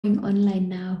Online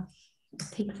now. It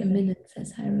takes a minute,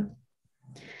 says Hyro.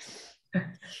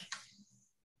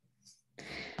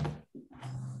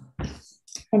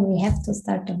 And we have to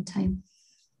start on time.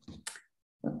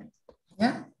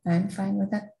 Yeah, I'm fine with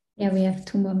that. Yeah, we have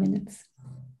 2 more minutes.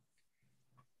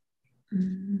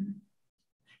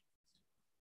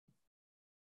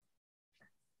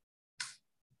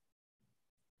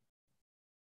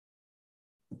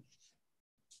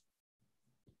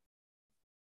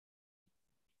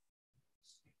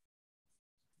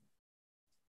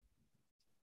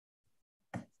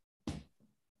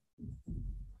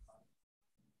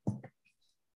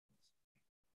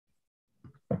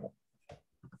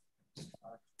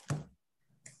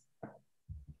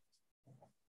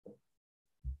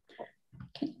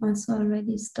 Can also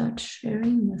already start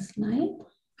sharing the slide.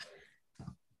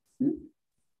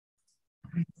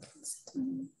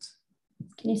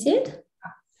 Can you see it?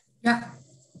 Yeah.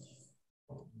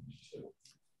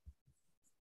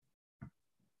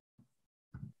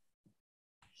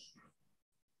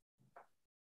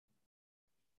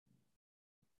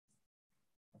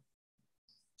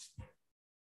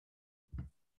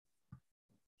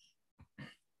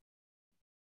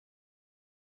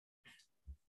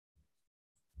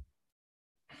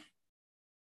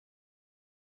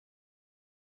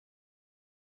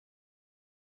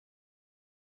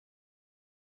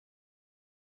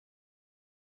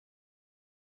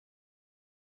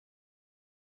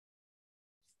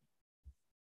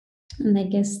 And I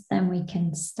guess then we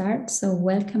can start. So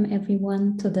welcome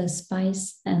everyone to the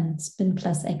SPICE and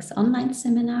SPIN+X online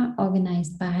seminar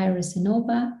organized by Hyro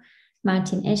Sinova,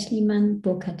 Martin Eschlimann,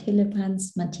 Burkhard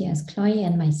Hillebrands, Matthias Kloy,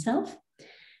 and myself.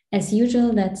 As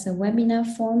usual, that's a webinar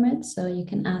format, so you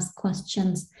can ask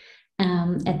questions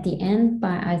at the end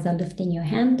by either lifting your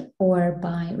hand or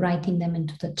by writing them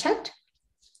into the chat.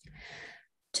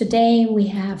 Today we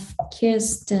have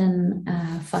Kirsten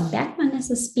von Bergmann as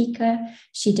a speaker.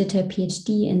 She did her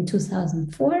PhD in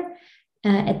 2004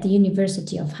 at the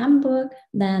University of Hamburg.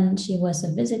 Then she was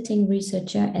a visiting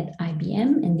researcher at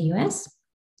IBM in the US.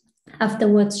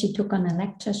 Afterwards, she took on a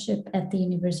lectureship at the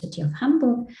University of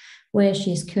Hamburg, where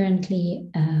she is currently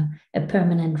a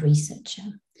permanent researcher.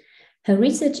 Her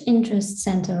research interests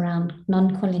center around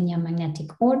non-collinear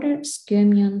magnetic order,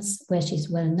 skyrmions, where she's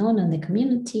well known in the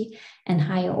community, and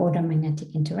higher order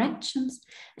magnetic interactions.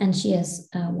 And she has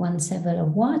won several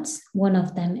awards. One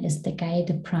of them is the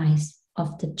Gaede Prize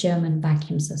of the German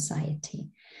Vacuum Society.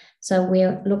 So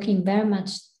we're looking very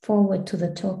much forward to the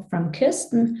talk from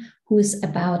Kirsten, who's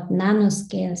about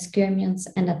nanoscale skyrmions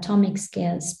and atomic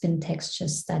scale spin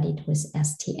textures studied with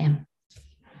STM.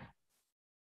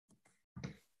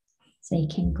 So you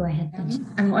can go ahead.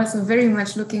 I'm also very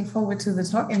much looking forward to the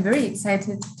talk. I'm very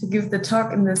excited to give the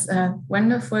talk in this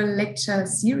wonderful lecture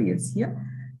series here.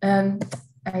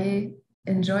 I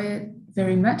enjoy it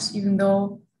very much, even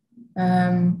though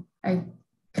I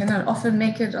cannot often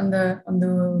make it on the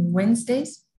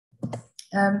Wednesdays.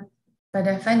 But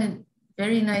I find it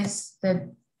very nice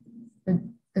that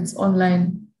it's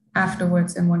online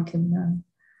afterwards and one can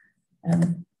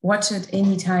watch it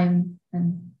anytime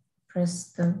and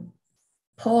press the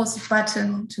pause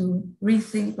button to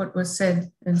rethink what was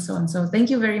said and so on. So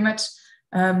thank you very much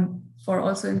for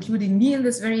also including me in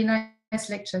this very nice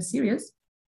lecture series.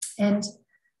 And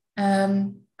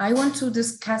I want to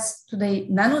discuss today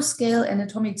nanoscale and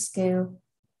atomic scale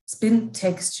spin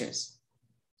textures.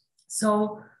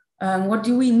 So what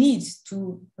do we need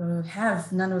to have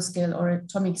nanoscale or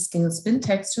atomic scale spin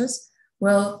textures?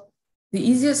 Well, the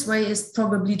easiest way is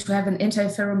probably to have an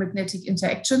antiferromagnetic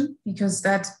interaction, because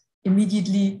that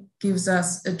immediately gives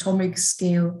us atomic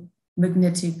scale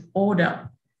magnetic order.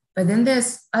 But then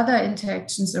there's other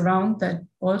interactions around that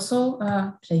also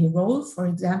play a role. For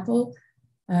example,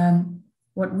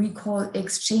 what we call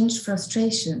exchange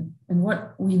frustration. And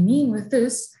what we mean with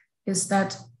this is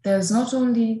that there's not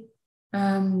only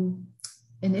an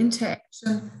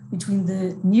interaction between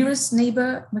the nearest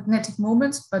neighbor magnetic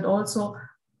moments, but also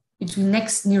between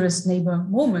next nearest neighbor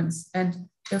moments. And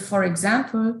if, for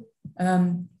example,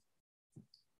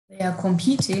 they are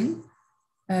competing,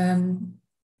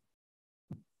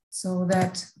 so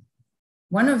that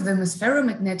one of them is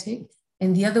ferromagnetic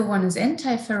and the other one is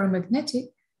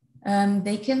antiferromagnetic,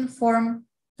 they can form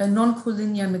a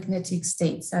non-collinear magnetic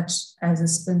state, such as a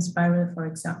spin spiral, for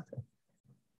example.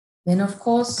 Then, of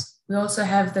course, we also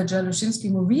have the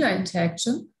Jalushinsky-Moria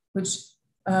interaction, which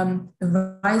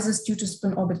arises due to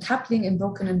spin orbit coupling in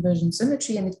broken inversion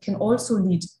symmetry, and it can also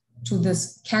lead to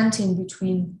this canting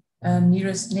between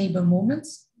nearest neighbor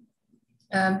moments.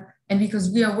 And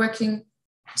because we are working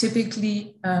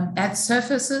typically at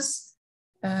surfaces,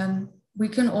 we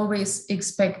can always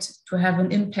expect to have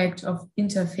an impact of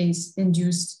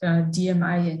interface-induced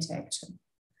DMI interaction.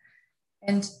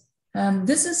 And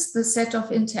this is the set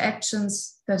of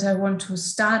interactions that I want to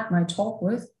start my talk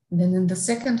with. And then in the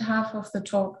second half of the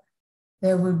talk,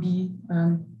 there will be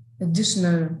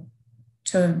additional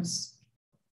terms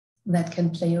that can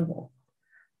play a role.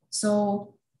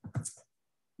 So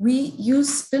we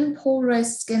use spin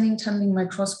polarized scanning tunneling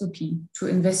microscopy to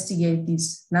investigate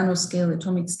these nanoscale,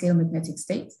 atomic scale magnetic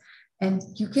states. And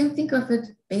you can think of it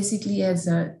basically as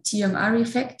a TMR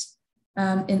effect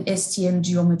in STM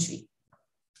geometry.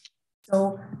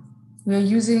 So we're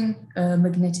using a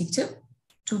magnetic tip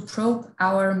to probe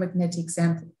our magnetic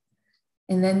sample.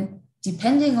 And then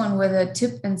depending on whether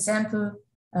tip and sample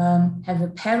have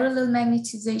a parallel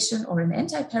magnetization or an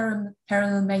anti-parallel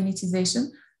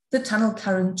magnetization, the tunnel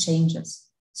current changes.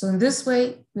 So in this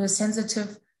way, we're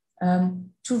sensitive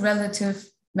to relative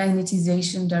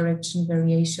magnetization direction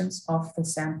variations of the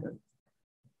sample.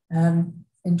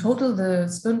 In total, the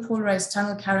spin polarized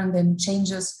tunnel current then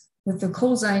changes with the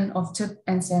cosine of tip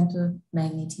and sample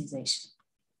magnetization.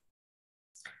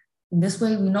 In this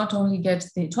way, we not only get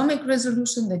the atomic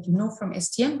resolution that you know from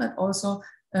STM, but also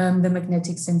the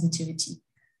magnetic sensitivity.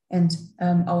 And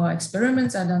our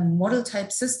experiments are done in model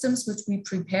type systems, which we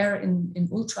prepare in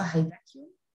ultra high vacuum.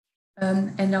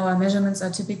 And our measurements are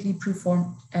typically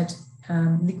performed at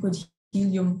liquid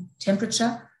helium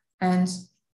temperature, and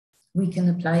we can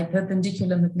apply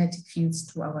perpendicular magnetic fields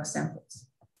to our samples.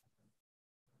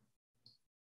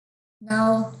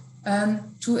 Now,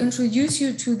 to introduce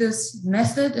you to this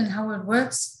method and how it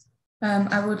works,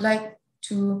 I would like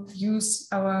to use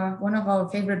one of our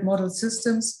favorite model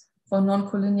systems for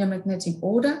non-collinear magnetic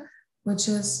order, which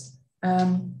is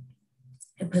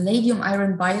a palladium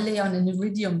iron bilayer on an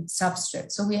iridium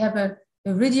substrate. So we have a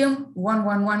iridium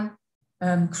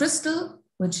 111 crystal,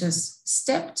 which is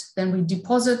stepped. Then we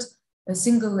deposit a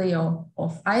single layer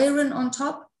of iron on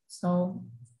top. So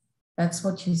that's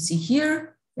what you see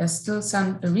here. There's still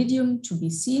some iridium to be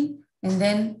seen. And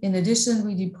then in addition,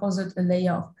 we deposit a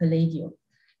layer of palladium.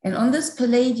 And on this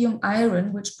palladium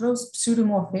iron, which grows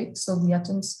pseudomorphic, so the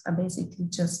atoms are basically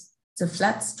just the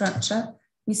flat structure,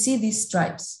 we see these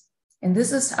stripes. And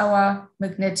this is our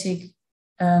magnetic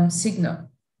signal.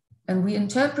 And we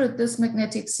interpret this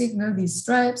magnetic signal, these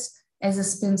stripes, as a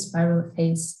spin spiral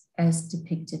phase as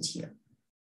depicted here,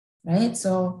 right?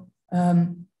 So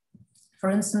for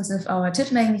instance, if our tip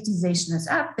magnetization is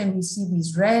up, then we see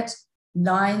these red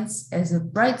lines as a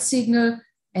bright signal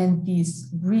and these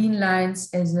green lines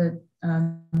as a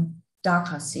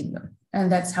darker signal.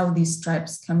 And that's how these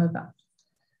stripes come about.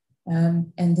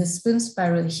 And the spin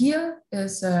spiral here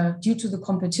is due to the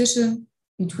competition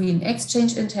between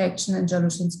exchange interaction and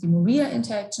Jalushinsky-Moria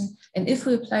interaction. And if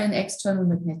we apply an external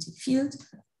magnetic field,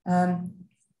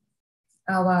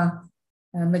 our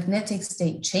magnetic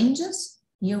state changes.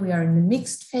 Here we are in the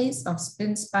mixed phase of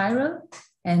spin spiral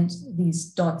and these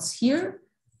dots here.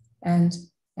 And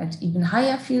at even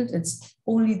higher field, it's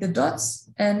only the dots.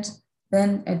 And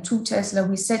then at 2 Tesla,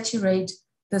 we saturate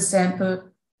the sample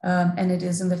and it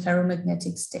is in the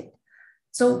ferromagnetic state.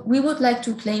 So we would like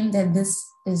to claim that this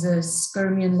is a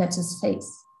skyrmion lattice phase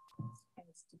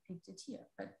as depicted here.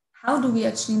 But how do we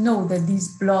actually know that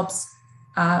these blobs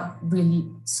are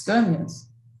really skyrmions?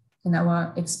 In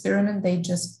our experiment, they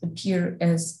just appear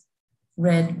as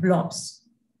red blobs.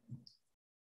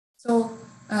 So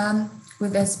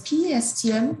with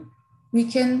SPICE-STM, we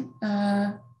can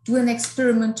do an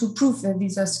experiment to prove that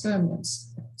these are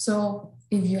skyrmions. So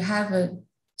if you have a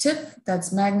tip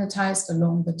that's magnetized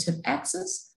along the tip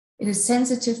axis, it is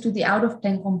sensitive to the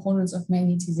out-of-plane components of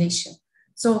magnetization.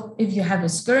 So if you have a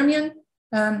skyrmion,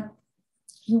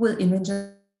 you will image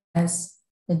it as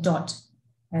a dot,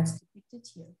 as depicted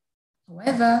here.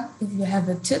 However, if you have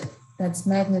a tip that's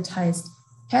magnetized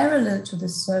parallel to the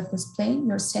surface plane,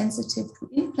 you're sensitive to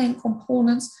in-plane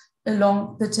components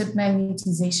along the tip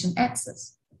magnetization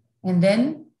axis. And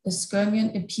then the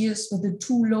skyrmion appears with a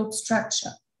 2-lobe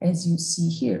structure, as you see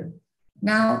here.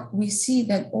 Now we see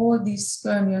that all these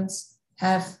skyrmions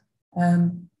have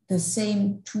the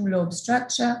same 2-lobe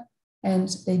structure, and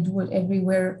they do it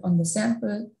everywhere on the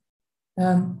sample.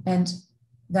 And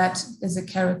that is a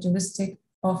characteristic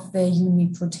of their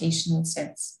unique rotational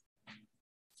sense.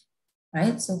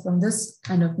 Right, so from this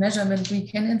kind of measurement, we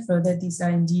can infer that these are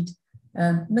indeed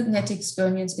magnetic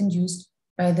skyrmions induced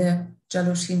by the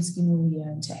Jalushinsky-Moria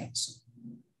interaction.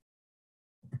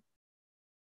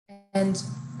 And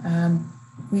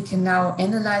we can now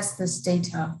analyze this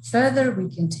data further.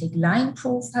 We can take line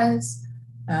profiles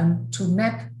to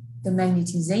map the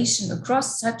magnetization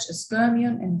across such a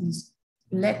skyrmion, and these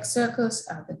black circles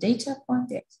are the data point,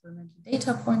 the experimental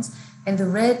data points, and the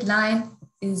red line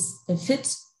is a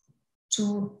fit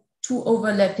to two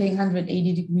overlapping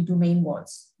 180-degree domain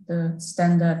walls, the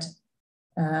standard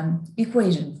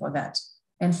equation for that.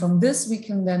 And from this, we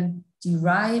can then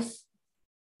derive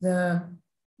the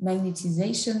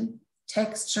magnetization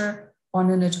texture on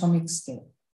an atomic scale.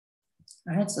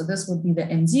 All right, so this would be the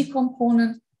MZ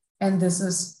component, and this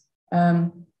is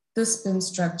the spin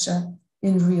structure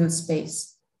in real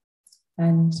space.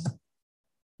 And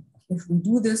if we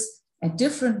do this at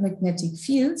different magnetic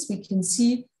fields, we can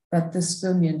see that the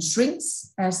skyrmion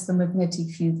shrinks as the magnetic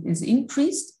field is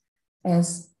increased,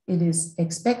 as it is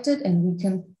expected, and we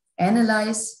can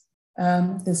analyze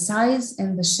the size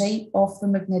and the shape of the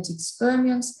magnetic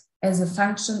skyrmions as a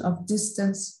function of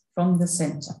distance from the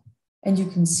center. And you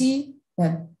can see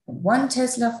that at 1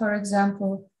 Tesla, for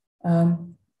example,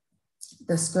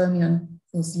 the skyrmion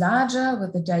is larger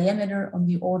with a diameter on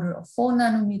the order of 4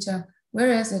 nanometer,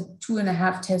 whereas at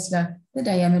 2.5 Tesla, the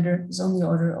diameter is on the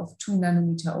order of 2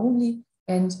 nanometer only,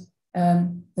 and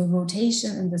the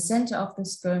rotation in the center of the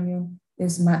skyrmion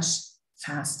is much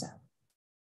faster.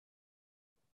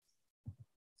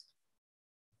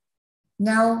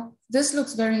 Now, this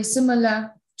looks very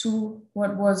similar to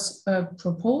what was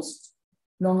proposed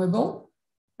long ago,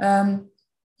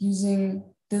 using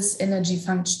this energy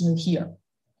functional here.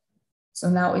 So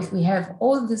now if we have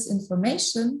all this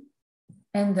information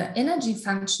and the energy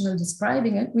functional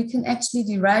describing it, we can actually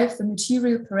derive the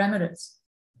material parameters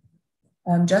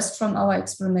just from our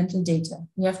experimental data.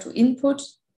 We have to input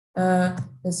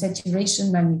the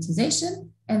saturation magnetization,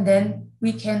 and then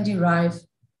we can derive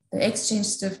the exchange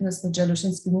stiffness, the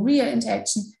Jalushinsky-Moriya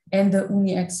interaction, and the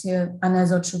uniaxial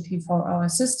anisotropy for our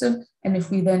system. And if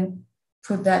we then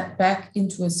put that back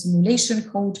into a simulation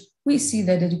code, we see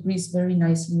that it agrees very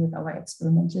nicely with our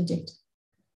experimental data.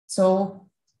 So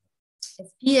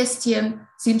SPICE-STM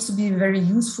seems to be a very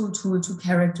useful tool to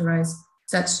characterize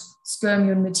such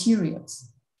skyrmion materials.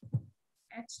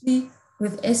 Actually,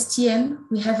 with STM,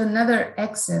 we have another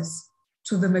access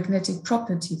to the magnetic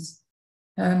properties,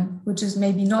 which is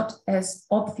maybe not as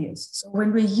obvious. So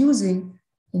when we're using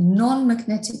a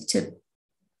non-magnetic tip,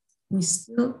 we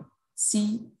still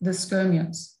see the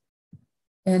skyrmions.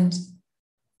 And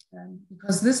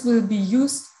because this will be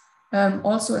used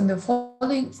also in the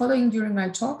following during my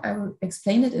talk, I will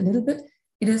explain it a little bit.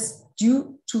 It is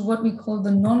due to what we call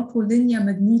the non-collinear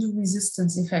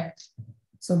magnetoresistance effect.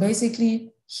 So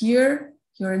basically here,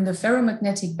 you're in the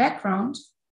ferromagnetic background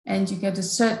and you get a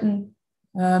certain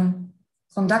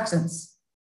conductance.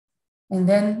 And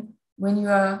then when you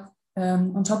are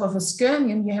on top of a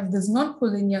skyrmion, you have this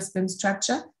non-collinear spin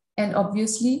structure, and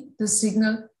obviously the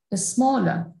signal is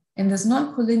smaller. And this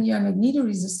non-collinear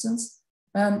magnetoresistance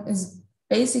is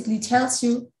basically tells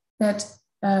you that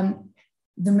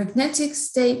the magnetic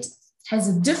state has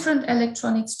a different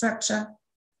electronic structure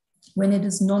when it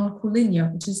is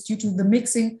non-collinear, which is due to the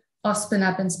mixing of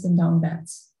spin-up and spin-down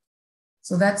bands.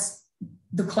 So that's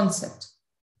the concept.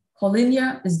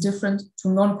 Collinear is different to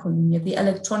non-collinear. The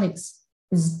electronics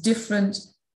is different.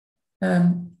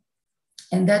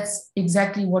 And that's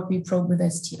exactly what we probe with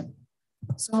STM.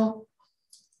 So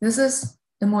this is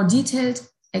a more detailed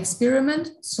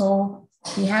experiment. So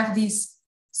we have these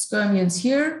skyrmions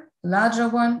here, a larger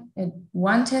one at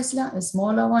 1 Tesla, a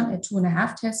smaller one at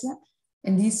 2.5 Tesla.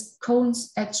 And these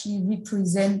cones actually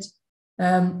represent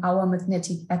our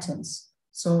magnetic atoms.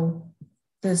 So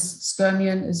this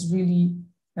skyrmion is really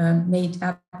made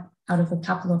up out of a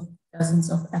couple of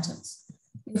dozens of atoms.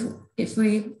 If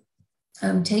we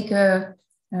take a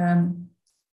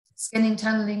scanning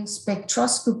tunneling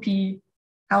spectroscopy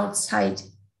outside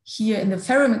here in the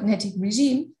ferromagnetic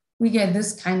regime, we get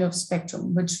this kind of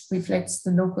spectrum, which reflects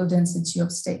the local density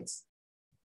of states.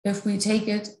 If we take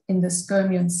it in the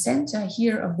skyrmion center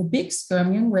here of the big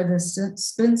skyrmion, where the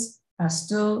spins are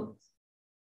still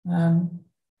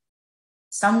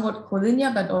somewhat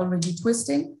collinear, but already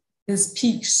twisting, this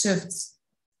peak shifts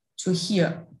to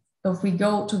here. So if we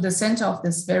go to the center of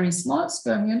this very small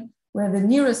skyrmion, where the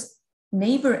nearest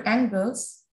neighbor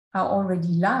angles are already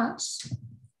large,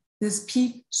 this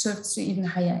peak shifts to even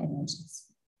higher energies,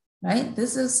 right?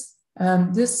 This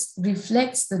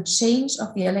reflects the change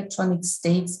of the electronic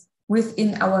states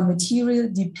within our material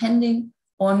depending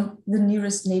on the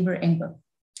nearest neighbor angle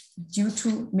due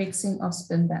to mixing of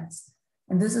spin bands.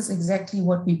 And this is exactly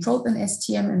what we probe in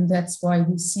STM, and that's why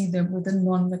we see them with a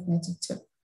non-magnetic tip.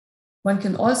 One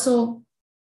can also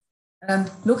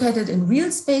look at it in real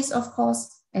space, of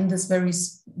course, and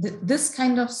this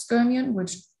kind of skyrmion,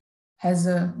 which has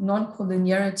a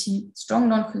non-collinearity, strong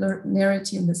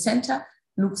non-collinearity in the center,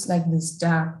 looks like this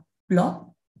dark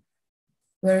blob,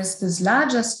 whereas this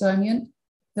larger skyrmion,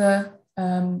 the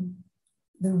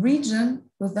region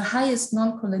with the highest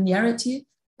non-collinearity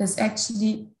is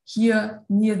actually here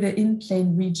near the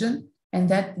in-plane region, and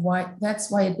that's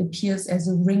why it appears as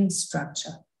a ring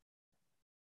structure.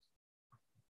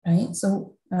 Right,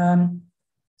 so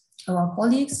our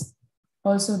colleagues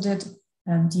also did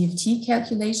DFT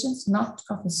calculations, not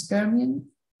of a skyrmion,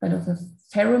 but of a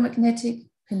ferromagnetic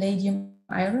palladium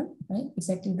iron, right?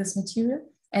 Exactly this material,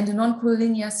 and a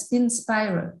non-collinear spin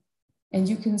spiral. And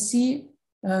you can see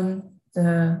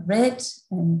the red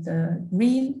and the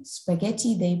green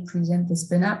spaghetti, they present the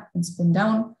spin up and spin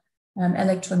down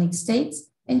electronic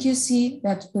states. And you see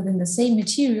that within the same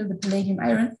material, the palladium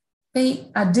iron,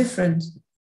 they are different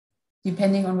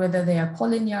depending on whether they are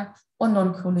collinear or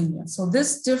non-collinear. So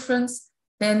this difference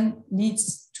then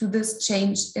leads to this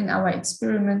change in our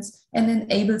experiments and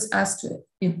enables us to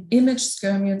image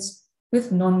skyrmions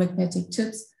with non-magnetic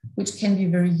tips, which can be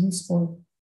very useful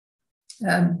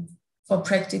for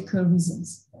practical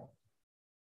reasons.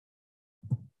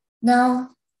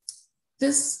 Now,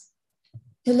 this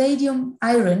palladium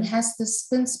iron has the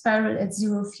spin spiral at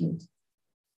zero field.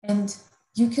 And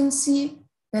you can see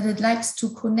that it likes to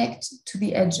connect to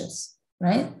the edges,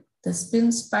 right? The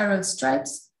spin spiral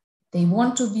stripes, they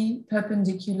want to be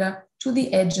perpendicular to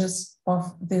the edges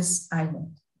of this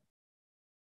island.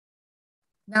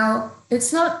 Now,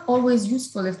 it's not always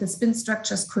useful if the spin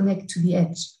structures connect to the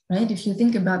edge, right? If you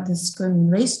think about the skyrmion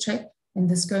racetrack, and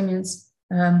the skyrmions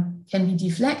can be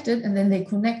deflected and then they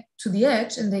connect to the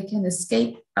edge and they can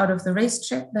escape out of the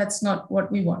racetrack, that's not what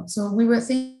we want. So we were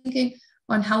thinking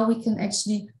on how we can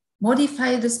actually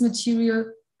modify this material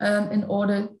in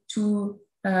order to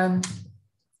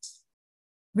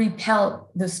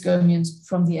repel the skyrmions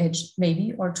from the edge,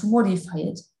 maybe, or to modify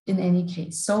it in any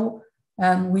case. So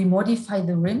we modify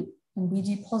the rim and we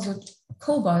deposit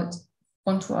cobalt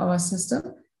onto our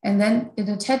system, and then it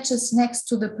attaches next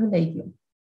to the palladium,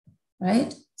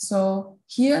 right? So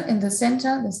here in the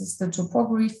center, this is the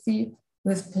topography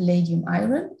with palladium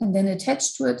iron, and then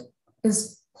attached to it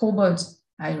is cobalt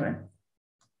iron.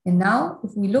 And now,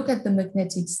 if we look at the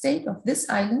magnetic state of this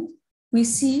island, we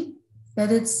see that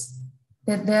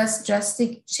there's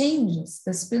drastic changes.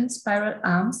 The spin spiral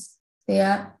arms, they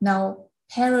are now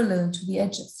parallel to the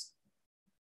edges,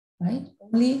 right?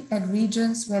 Only at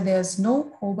regions where there's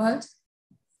no cobalt,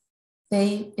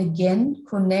 they again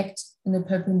connect in a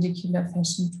perpendicular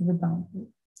fashion to the boundary.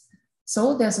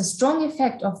 So there's a strong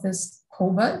effect of this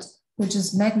cobalt, which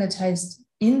is magnetized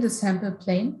in the sample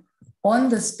plane, on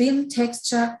the spin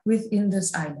texture within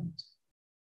this island.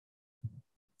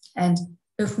 And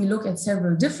if we look at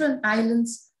several different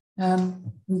islands,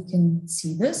 we can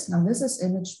see this. Now this is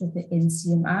imaged with the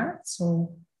NCMR.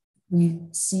 So we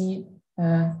see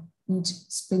each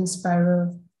spin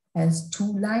spiral has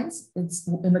two lines. It's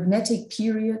a magnetic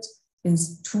period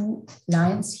is 2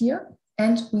 lines here.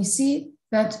 And we see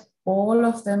that all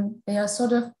of them, they are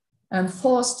sort of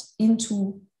forced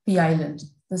into the island.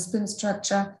 The spin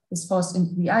structure is forced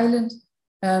into the island,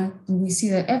 and we see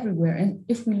that everywhere. And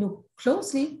if we look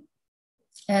closely,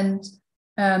 and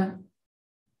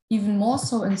even more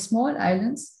so in small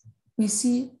islands, we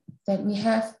see that we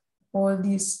have all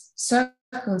these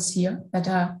circles here that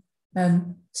are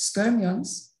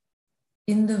skyrmions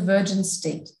in the virgin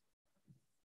state,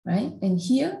 right? And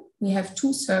here we have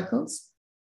 2 circles,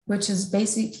 which is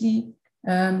basically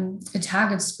a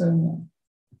target skyrmion.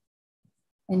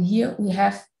 And here we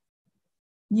have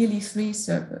nearly 3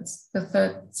 circles. The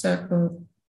 3rd circle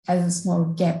has a small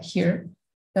gap here,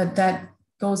 but that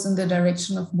goes in the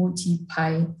direction of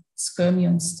multi-pi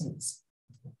skyrmion states.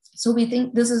 So we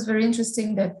think this is very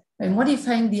interesting that by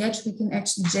modifying the edge, we can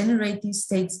actually generate these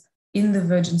states in the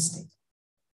virgin state.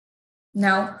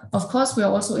 Now, of course, we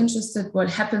are also interested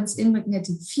what happens in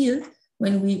magnetic field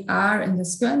when we are in the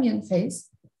skyrmion phase.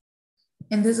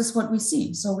 And this is what we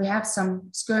see. So we have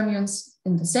some skyrmions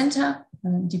in the center,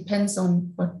 depends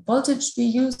on what voltage we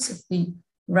use, if we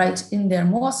write in there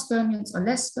more skyrmions or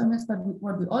less skyrmions. But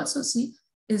what we also see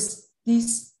is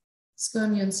these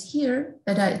skyrmions here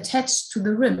that are attached to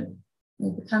the rim.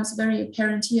 It becomes very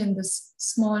apparent here in this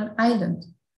small island.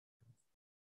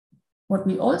 What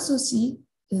we also see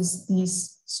is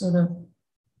these sort of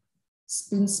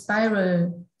spin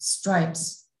spiral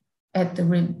stripes at the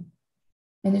rim.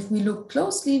 And if we look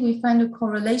closely, we find a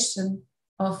correlation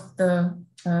of the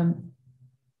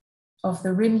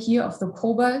rim here, of the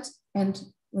cobalt, and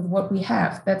with what we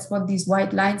have. That's what these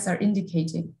white lines are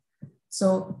indicating.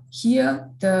 So here,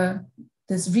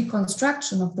 this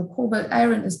reconstruction of the cobalt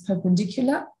iron is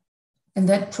perpendicular, and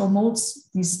that promotes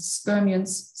these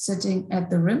skyrmions sitting at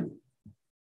the rim.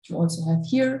 you also have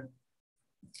here.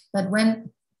 But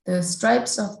when the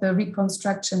stripes of the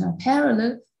reconstruction are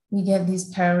parallel, we get these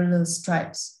parallel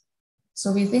stripes.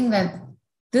 So we think that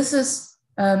this is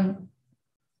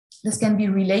this can be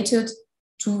related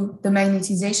to the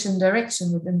magnetization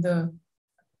direction within the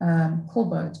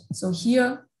cobalt. So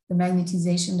here the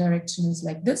magnetization direction is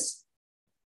like this,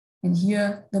 and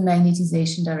here the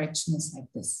magnetization direction is like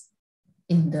this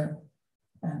in the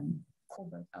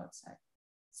cobalt outside.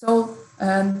 So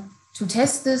to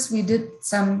test this, we did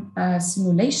some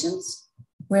simulations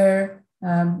where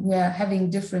we are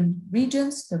having different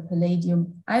regions, the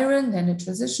palladium iron, then a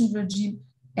transition regime,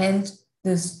 and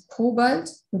this cobalt,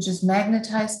 which is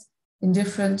magnetized in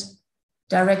different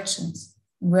directions.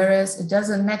 Whereas it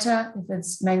doesn't matter if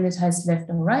it's magnetized left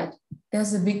or right,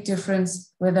 there's a big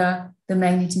difference whether the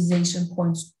magnetization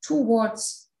points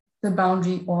towards the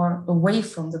boundary or away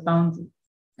from the boundary.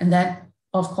 And that,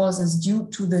 of course, is due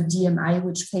to the DMI,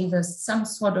 which favors some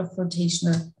sort of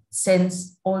rotational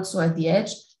sense also at the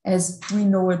edge, as we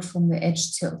know it from the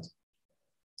edge tilt.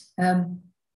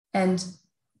 And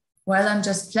while I'm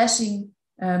just flashing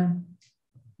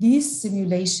these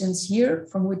simulations here,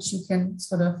 from which you can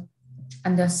sort of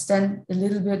understand a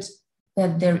little bit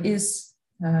that there is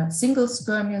single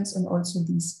skyrmions and also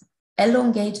these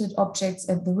elongated objects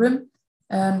at the rim,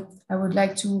 I would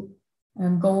like to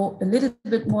go a little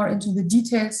bit more into the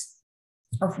details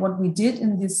of what we did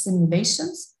in these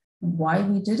simulations and why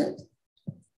we did it.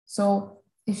 So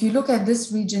if you look at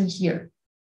this region here,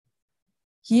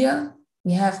 here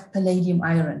we have palladium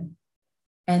iron,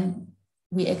 and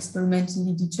we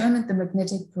experimentally determined the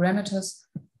magnetic parameters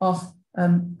of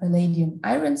palladium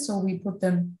iron. So we put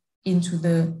them into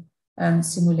the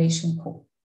simulation code.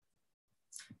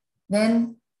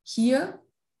 Then here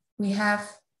we have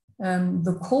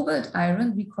the cobalt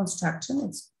iron reconstruction.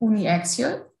 It's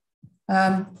uniaxial.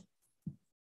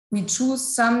 We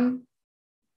choose some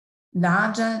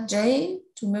larger J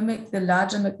to mimic the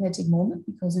larger magnetic moment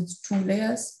because it's 2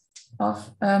 layers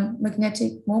of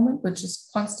magnetic moment, which is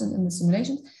constant in the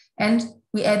simulation. And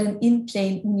we add an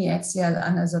in-plane uniaxial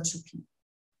anisotropy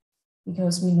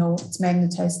because we know it's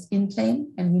magnetized in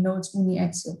plane and we know it's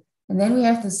uniaxial. And then we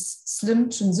have this slim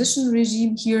transition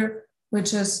regime here,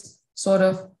 which is sort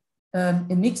of a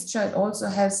mixture. It also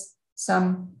has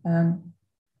some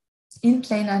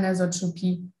in-plane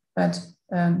anisotropy, but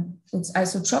it's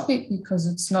isotropic because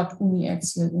it's not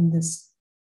uniaxial in this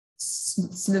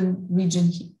slim region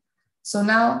here. So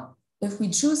now, if we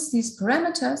choose these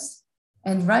parameters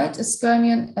and write a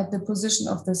skyrmion at the position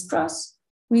of this cross,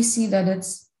 we see that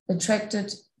it's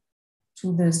attracted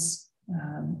to this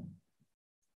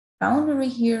boundary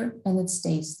here and it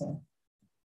stays there.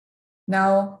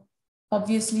 Now,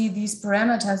 obviously, these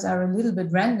parameters are a little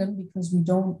bit random because we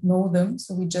don't know them.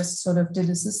 So we just sort of did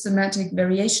a systematic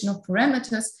variation of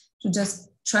parameters to just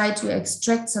try to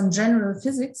extract some general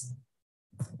physics.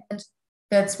 And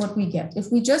that's what we get.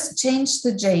 If we just change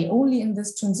the J only in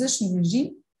this transition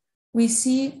regime, we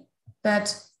see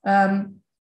that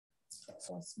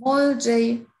for small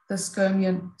J, the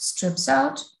skyrmion strips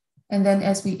out. And then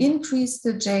as we increase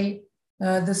the J,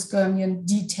 the skyrmion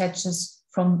detaches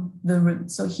from the rim.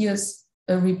 So here's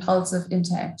a repulsive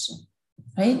interaction,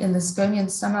 right? And the skyrmion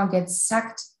somehow gets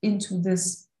sucked into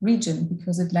this region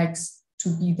because it likes to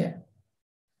be there.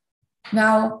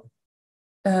 Now,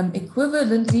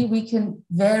 equivalently, we can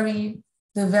vary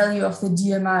the value of the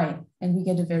DMI and we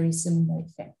get a very similar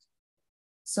effect.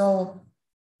 So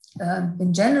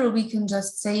in general, we can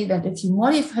just say that if you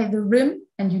modify the rim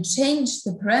and you change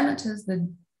the parameters, the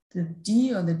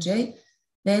D or the J,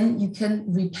 then you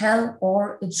can repel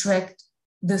or attract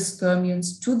the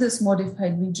skyrmions to this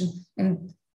modified region.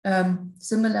 And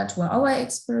similar to our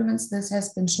experiments, this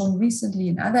has been shown recently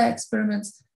in other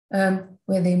experiments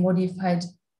where they modified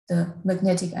the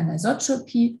magnetic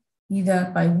anisotropy,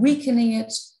 either by weakening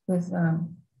it with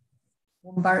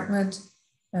bombardment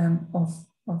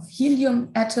of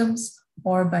helium atoms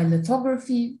or by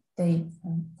lithography. They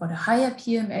got a higher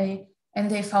PMA and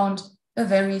they found a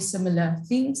very similar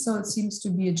thing. So it seems to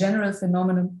be a general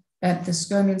phenomenon that the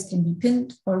skyrmions can be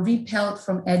pinned or repelled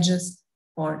from edges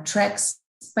or tracks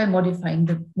by modifying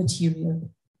the material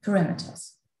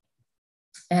parameters.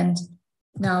 And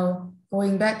now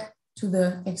going back to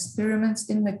the experiments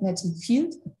in magnetic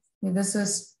field, this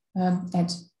is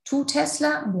at 2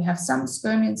 Tesla, and we have some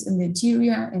skyrmions in the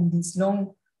interior and these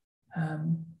long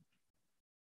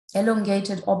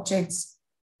elongated objects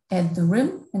at the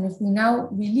rim. And if we now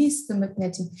release the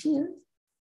magnetic field,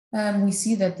 we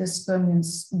see that the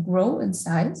skyrmions grow in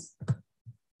size.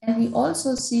 And we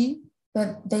also see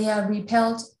that they are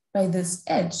repelled by this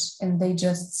edge, and they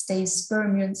just stay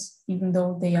skyrmions even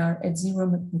though they are at zero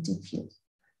magnetic field.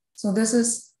 So this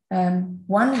is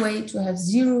one way to have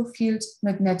zero field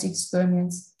magnetic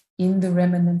skyrmions in the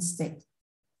remnant state.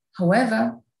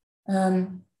 However,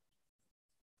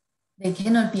 they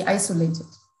cannot be isolated.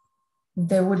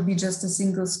 There would be just a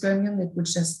single skyrmion that would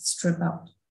just strip out.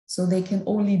 So they can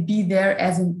only be there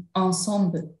as an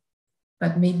ensemble.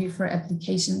 But maybe for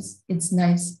applications, it's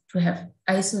nice to have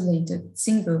isolated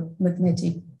single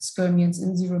magnetic skyrmions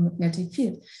in zero magnetic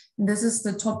field. And this is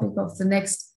the topic of the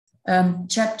next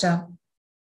chapter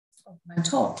of my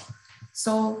talk.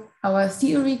 So our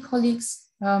theory colleagues,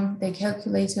 they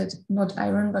calculated not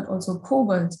iron, but also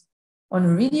cobalt on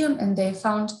iridium, and they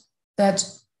found that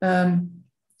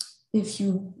if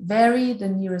you vary the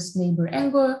nearest neighbor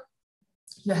angle,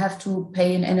 you have to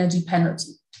pay an energy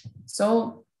penalty.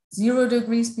 So 0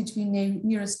 degrees between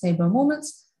nearest neighbor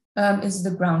moments is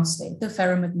the ground state, the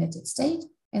ferromagnetic state.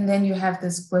 And then you have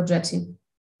this quadratic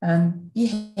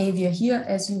behavior here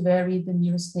as you vary the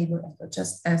nearest neighbor angle,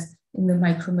 just as in the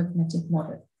micromagnetic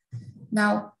model.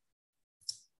 Now,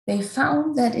 they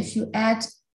found that if you add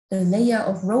a layer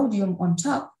of rhodium on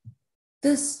top,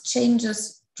 this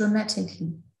changes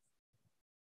dramatically.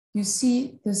 You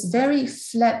see this very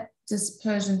flat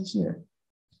dispersion here.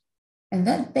 And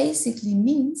that basically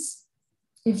means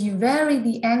if you vary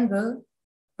the angle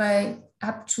by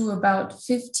up to about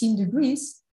 15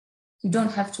 degrees, you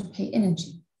don't have to pay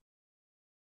energy.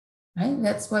 Right?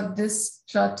 That's what this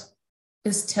plot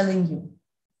is telling you.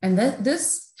 And that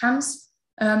this comes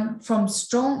from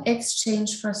strong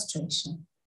exchange frustration.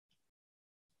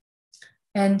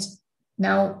 And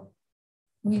now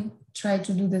we try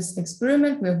to do this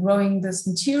experiment. We're growing this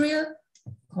material.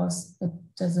 Of course, it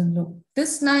doesn't look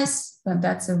this nice, but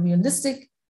that's a realistic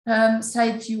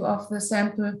side view of the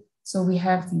sample. So we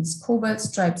have these cobalt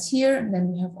stripes here, and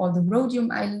then we have all the rhodium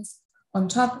islands on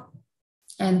top.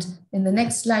 And in the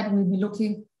next slide, we'll be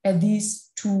looking at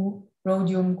these two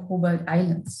rhodium cobalt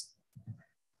islands.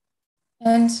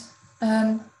 And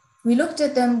we looked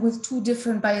at them with two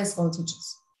different bias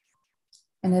voltages.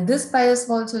 And at this bias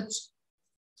voltage,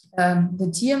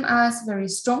 the TMR is very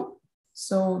strong.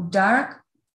 So dark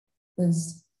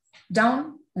is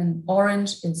down and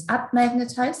orange is up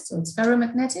magnetized, so it's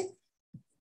ferromagnetic.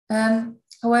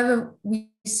 However,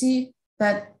 we see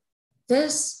that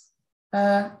there's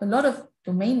a lot of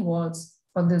domain walls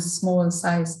for these small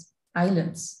sized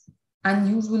islands,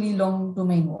 unusually long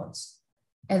domain walls.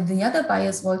 At the other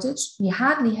bias voltage, we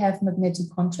hardly have magnetic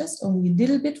contrast, only a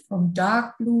little bit from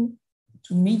dark blue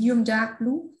to medium dark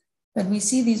blue, but we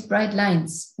see these bright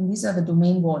lines, and these are the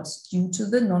domain walls due to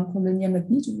the non-collinear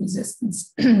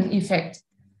magnetoresistance effect.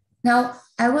 Now,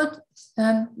 I would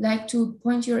like to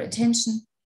point your attention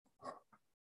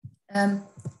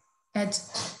at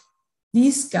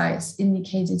these guys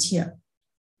indicated here.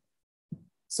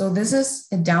 So this is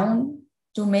a down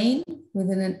domain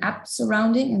within an up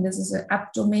surrounding, and this is an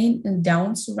up domain and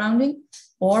down surrounding,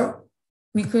 or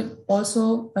we could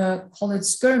also call it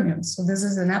skyrmions. So this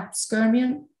is an up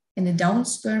skyrmion and a down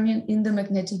skyrmion in the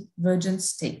magnetic divergent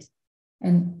state.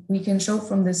 And we can show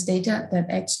from this data that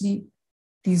actually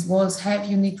these walls have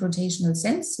unique rotational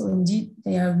sense. So indeed,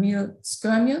 they are real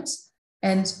skyrmions,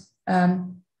 and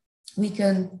we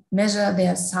can measure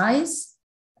their size.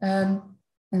 And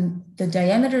the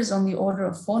diameter is on the order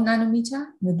of 4 nanometer,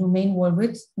 the domain wall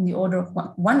width on the order of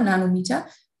 1 nanometer.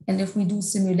 And if we do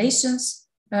simulations,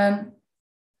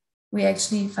 we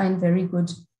actually find very good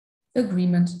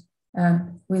agreement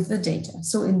with the data.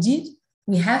 So indeed,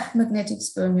 we have magnetic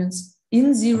skyrmions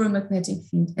in zero magnetic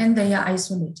field, and they are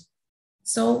isolated.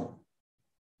 So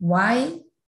why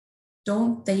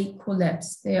don't they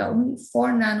collapse? They are only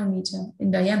 4 nanometer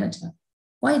in diameter.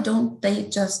 Why don't they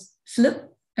just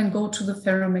flip and go to the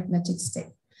ferromagnetic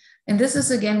state? And this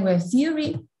is again where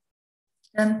theory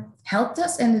helped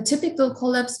us. And the typical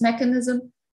collapse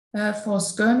mechanism for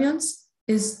skyrmions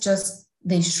is just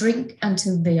they shrink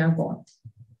until they are gone,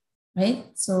 right?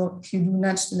 So if you do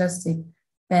nudged elastic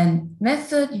band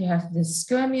method, you have this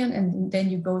skyrmion, and then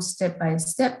you go step by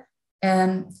step.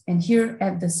 And here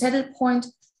at the saddle point,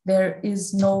 there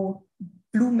is no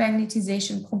blue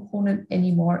magnetization component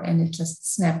anymore, and it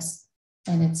just snaps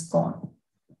and it's gone.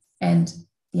 And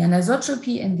the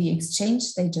anisotropy and the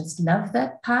exchange, they just love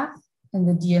that path, and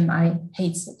the DMI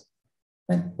hates it.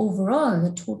 But overall,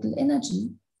 the total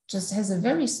energy just has a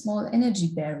very small energy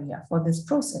barrier for this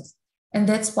process. And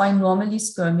that's why normally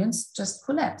skyrmions just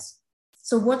collapse.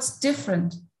 So what's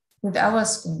different with our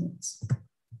skyrmions?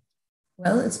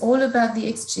 Well, it's all about the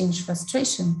exchange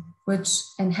frustration, which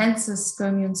enhances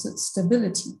skyrmion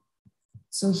stability.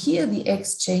 So here the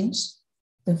exchange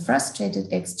the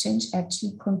frustrated exchange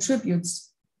actually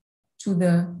contributes to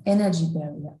the energy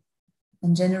barrier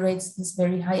and generates this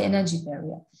very high energy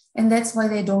barrier. And that's why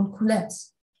they don't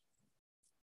collapse.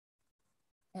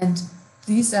 And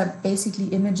these are basically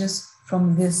images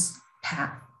from this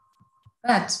path.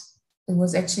 But it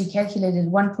was actually calculated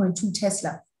 1.2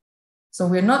 Tesla. So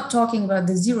we're not talking about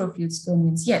the zero field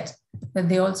skyrmions yet, but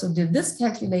they also did this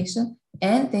calculation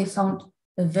and they found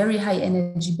a very high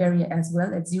energy barrier as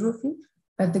well at zero field,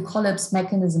 but the collapse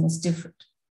mechanism is different.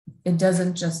 It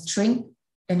doesn't just shrink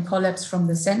and collapse from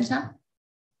the center,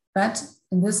 but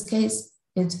in this case,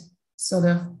 it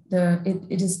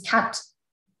is cut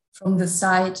from the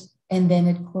side and then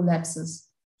it collapses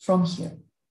from here.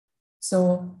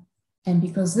 So, and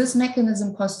because this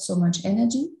mechanism costs so much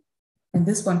energy, and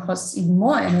this one costs even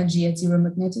more energy at zero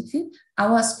magnetic field,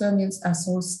 our skyrmions are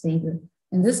so stable.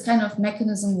 And this kind of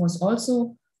mechanism was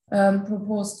also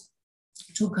proposed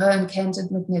to current-canted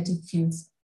magnetic fields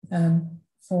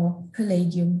for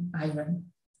palladium iron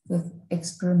with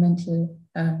experimental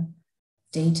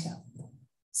data.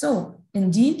 So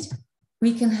indeed,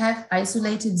 we can have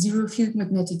isolated zero field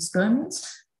magnetic skyrmions,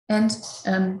 and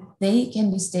they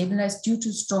can be stabilized due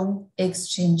to strong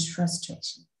exchange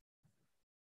frustration.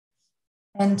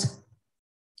 And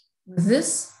with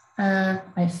this,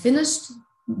 I finished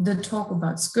the talk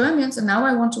about skyrmions, and now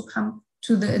I want to come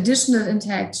to the additional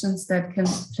interactions that can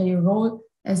play a role,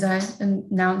 as I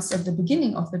announced at the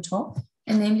beginning of the talk,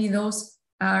 and namely those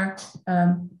are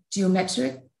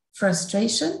geometric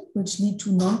frustration, which lead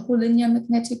to non-collinear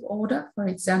magnetic order, for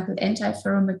example,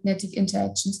 antiferromagnetic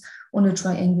interactions on a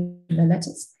triangular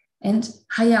lattice, and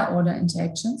higher order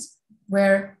interactions,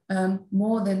 where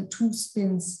more than two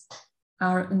spins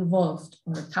are involved,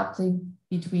 or a coupling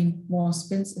between more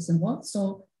spins is involved.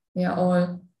 So they are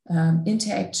all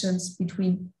interactions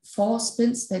between four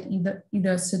spins that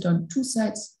either sit on two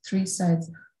sides, three sides,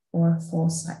 or four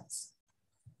sides.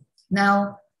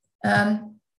 Now,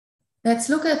 let's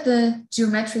look at the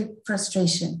geometric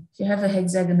frustration. If you have a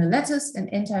hexagonal lattice and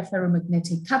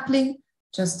antiferromagnetic coupling,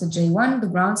 just the J1, the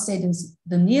ground state is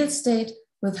the near state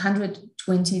with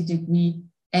 120-degree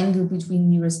angle between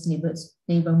nearest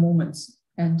neighbor moments.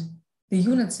 And the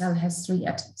unit cell has 3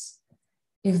 atoms.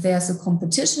 If there's a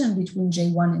competition between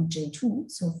J1 and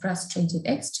J2, so frustrated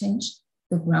exchange,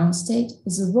 the ground state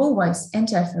is a row-wise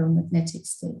antiferromagnetic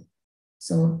state.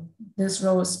 So this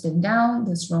row is spin down,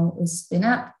 this row is spin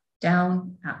up,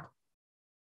 down, up,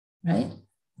 right?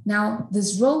 Now,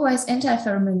 this row-wise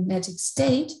antiferromagnetic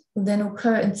state will then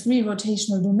occur in 3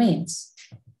 rotational domains.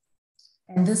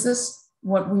 And this is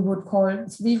what we would call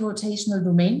 3 rotational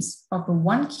domains of a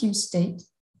 1Q state.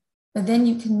 But then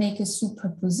you can make a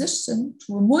superposition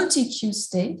to a multi-Q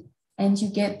state, and you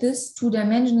get this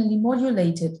 2-dimensionally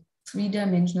modulated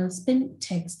 3-dimensional spin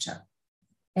texture.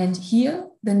 And here,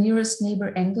 the nearest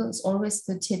neighbor angle is always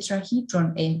the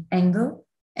tetrahedron angle,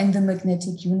 and the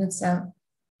magnetic unit cell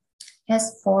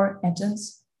has 4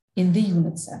 atoms in the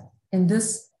unit cell. And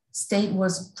this state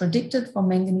was predicted for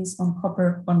manganese on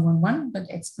copper 111, but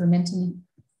experimentally,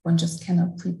 one just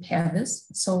cannot prepare this.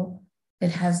 So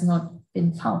it has not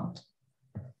been found.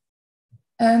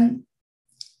 And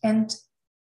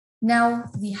now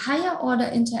the higher order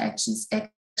interactions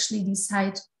actually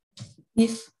decide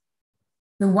if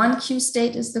the 1Q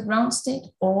state is the ground state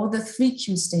or the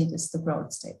 3Q state is the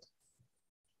ground state.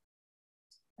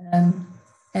 And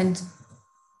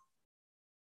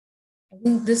I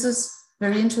think this is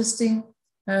very interesting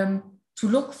to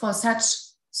look for such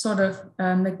sort of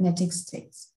magnetic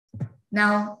states.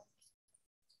 Now,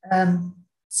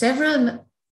 several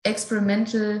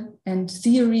experimental and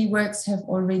theory works have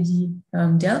already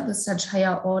dealt with such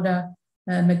higher order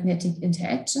magnetic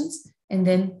interactions. And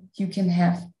then you can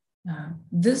have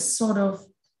this sort of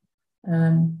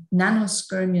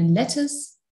nano-skyrmion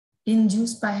lattice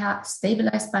induced by,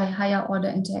 stabilized by higher order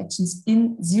interactions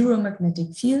in zero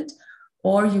magnetic field,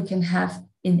 or you can have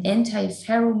an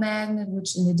anti-ferromagnet,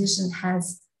 which in addition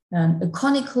has a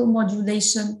conical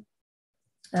modulation,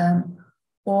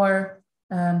 or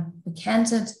the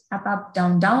canted up-up,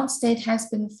 down-down state has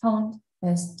been found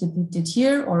as depicted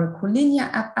here, or a collinear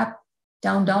up-up,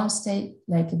 down-down state,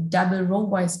 like a double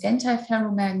row-wise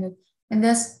anti-ferromagnet. And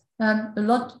there's a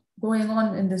lot going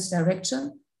on in this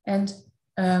direction. And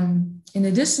in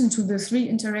addition to the 3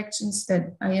 interactions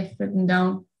that I have written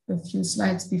down a few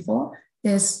slides before,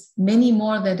 there's many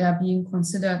more that are being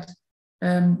considered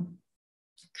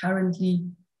currently,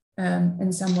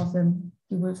 and some of them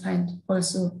you will find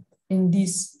also in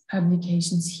these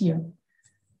publications here.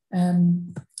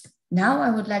 Now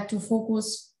I would like to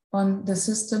focus on the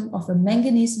system of a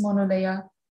manganese monolayer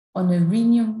on a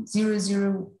rhenium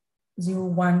 000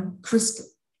 001 crystal.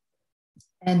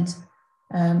 And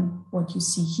what you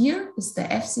see here is the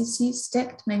FCC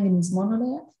stacked manganese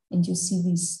monolayer, and you see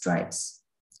these stripes.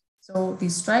 So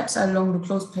these stripes are along the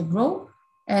closed packed row,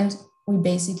 and we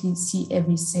basically see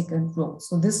every second row.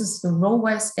 So this is the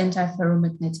row-wise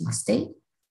antiferromagnetic state.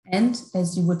 And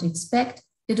as you would expect,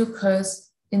 it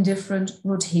occurs in different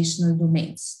rotational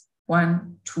domains,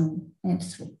 1, 2, and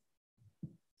 3.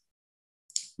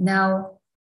 Now,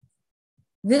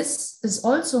 this is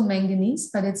also manganese,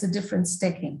 but it's a different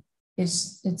stacking.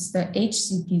 It's the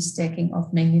HCP stacking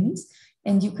of manganese.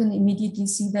 And you can immediately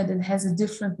see that it has a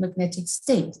different magnetic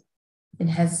state. It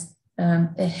has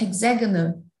a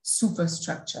hexagonal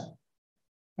superstructure.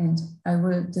 And I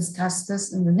will discuss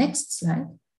this in the next slide.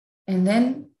 And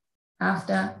then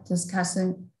after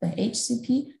discussing the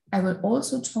HCP, I will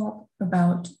also talk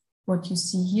about what you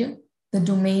see here, the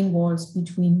domain walls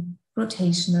between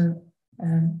rotational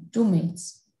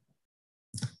domains.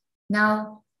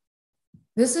 Now,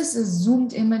 this is a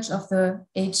zoomed image of the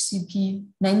HCP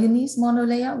manganese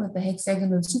monolayer with the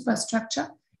hexagonal superstructure.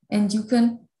 And you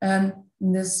can, in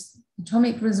this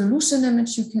atomic resolution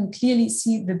image, you can clearly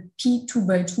see the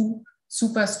P2x2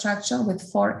 superstructure with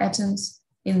 4 atoms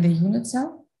in the unit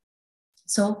cell.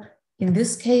 So in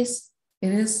this case,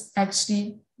 it is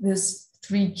actually this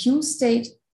 3Q state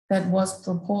that was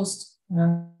proposed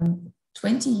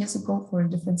 20 years ago for a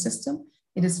different system.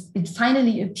 It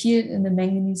finally appeared in the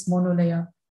manganese monolayer,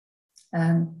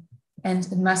 and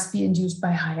it must be induced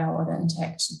by higher order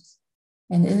interactions.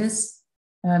 And it is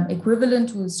equivalent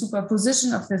to a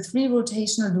superposition of the 3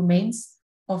 rotational domains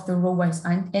of the row-wise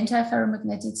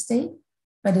antiferromagnetic state,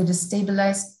 but it is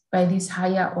stabilized by these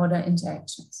higher order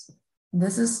interactions. And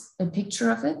this is a picture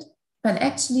of it, but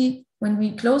actually, when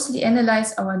we closely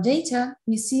analyze our data,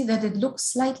 we see that it looks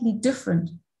slightly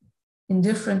different in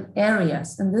different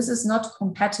areas. And this is not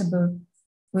compatible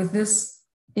with this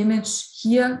image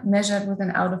here measured with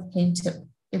an out-of-plane tip.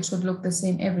 It should look the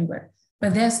same everywhere.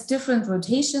 But there's different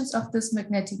rotations of this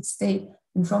magnetic state.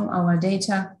 And from our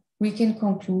data, we can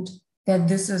conclude that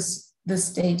this is the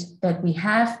state that we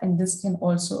have. And this can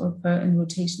also occur in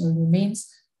rotational domains.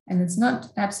 And it's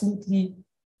not absolutely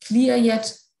clear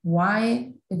yet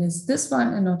why it is this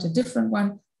one and not a different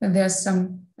one. And there's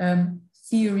some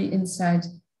theory inside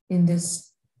in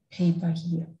this paper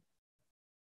here.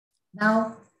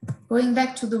 Now, going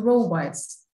back to the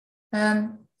row-wise,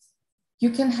 you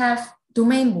can have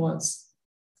domain walls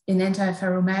in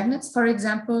antiferromagnets, for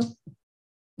example,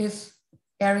 if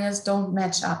areas don't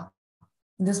match up.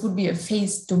 This would be a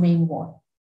phased domain wall.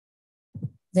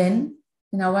 Then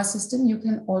in our system, you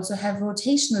can also have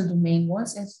rotational domain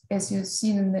walls, as you've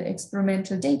seen in the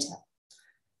experimental data.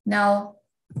 Now,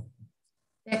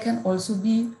 there can also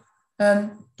be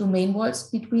domain walls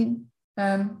between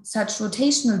such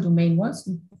rotational domain walls.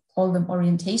 We call them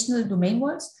orientational domain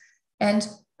walls. And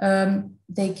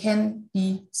they can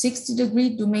be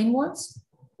 60-degree domain walls,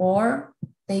 or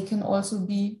they can also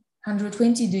be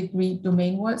 120-degree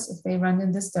domain walls if they run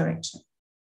in this direction.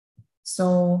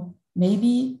 So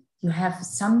maybe you have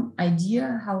some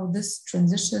idea how this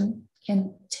transition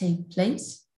can take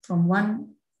place from one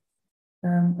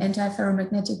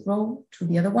antiferromagnetic row to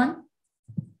the other one.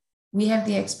 We have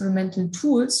the experimental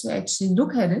tools to actually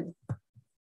look at it,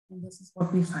 and this is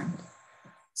what we find.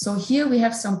 So here we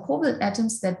have some cobalt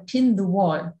atoms that pin the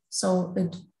wall, so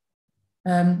it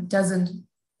doesn't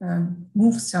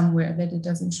move somewhere, that it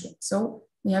doesn't shrink. So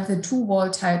we have the 2 wall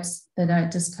types that I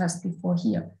discussed before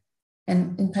here.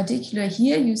 And in particular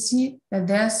here, you see that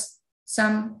there's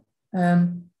some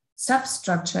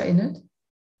substructure in it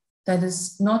that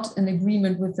is not in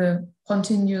agreement with the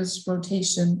continuous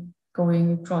rotation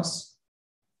going across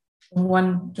from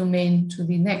one domain to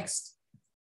the next.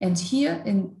 And here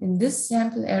in this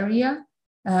sample area,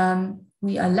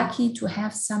 we are lucky to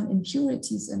have some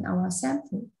impurities in our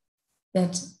sample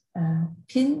that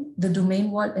pin the domain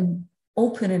wall and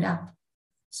open it up.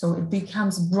 So it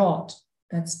becomes broad.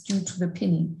 That's due to the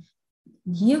pinning.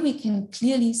 Here we can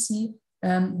clearly see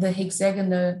the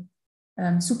hexagonal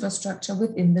superstructure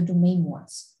within the domain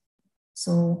walls.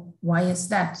 So why is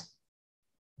that?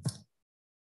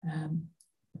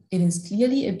 It is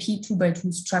clearly a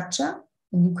P2x2 structure,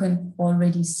 and you can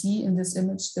already see in this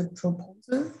image the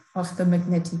proposal of the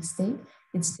magnetic state.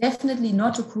 It's definitely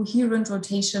not a coherent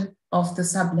rotation of the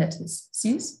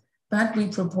sublattices, but we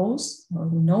propose, or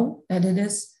we know that it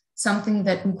is something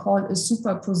that we call a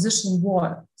superposition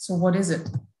wall. So what is it?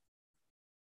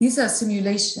 These are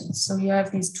simulations. So you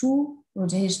have these 2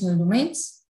 rotational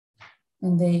domains,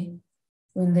 and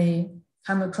when they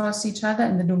come across each other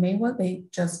in the domain wall, they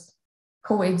just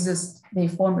coexist. They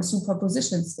form a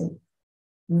superposition state.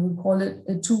 We will call it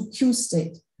a 2Q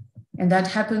state. And that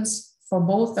happens for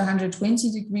both the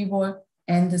 120-degree wall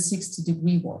and the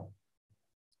 60-degree wall.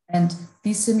 And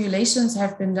these simulations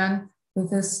have been done with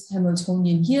this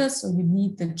Hamiltonian here. So you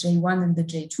need the J1 and the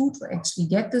J2 to actually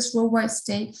get this row-wise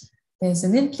state. There's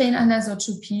an in-plane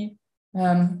anisotropy.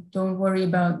 Don't worry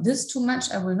about this too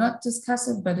much. I will not discuss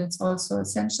it, but it's also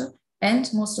essential. And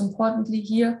most importantly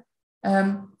here,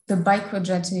 the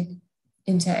biquadratic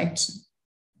interaction,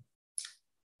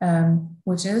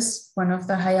 which is one of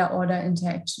the higher order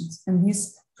interactions. And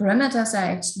these parameters are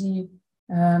actually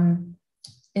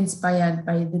inspired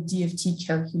by the DFT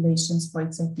calculations for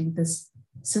exactly this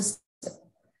system.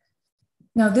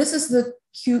 Now, this is the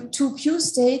 2Q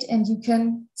state, and you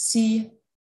can see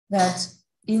that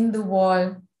in the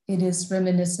wall, it is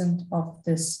reminiscent of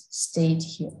this state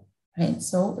here, right?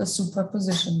 So a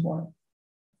superposition wall.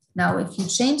 Now, if you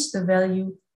change the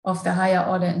value of the higher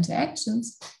order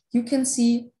interactions, you can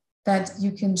see that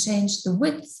you can change the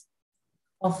width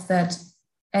of that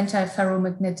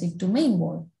antiferromagnetic domain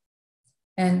wall.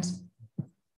 And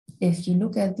if you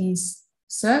look at these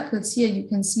circles here, you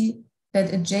can see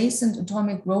that adjacent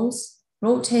atomic rows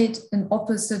rotate in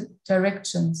opposite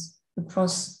directions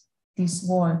across these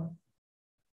walls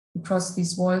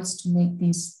to make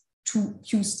these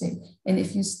 2Q state. And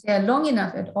if you stare long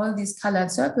enough at all these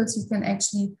colored circles, you can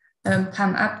actually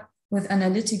come up with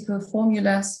analytical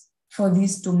formulas for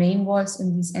these domain walls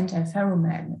in these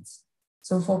antiferromagnets.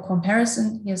 So for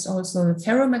comparison, here's also the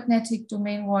ferromagnetic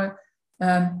domain wall,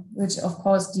 which of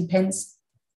course depends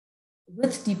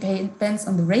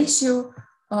on the ratio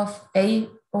of A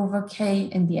over K,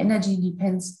 and the energy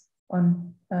depends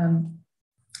on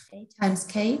A times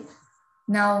K.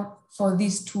 Now, for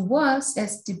these two walls,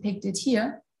 as depicted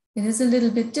here, it is a little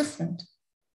bit different.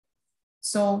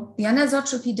 So the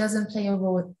anisotropy doesn't play a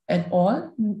role at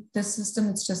all in this system.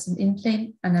 It's just an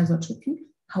in-plane anisotropy.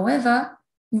 However,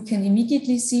 you can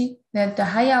immediately see that the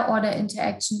higher order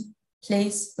interaction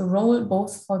plays a role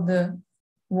both for the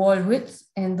wall width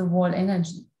and the wall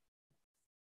energy.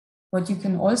 What you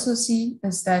can also see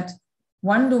is that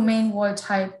one domain wall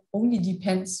type only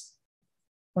depends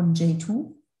on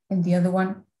J2 and the other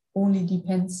one only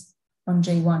depends on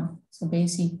J1. So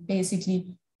basically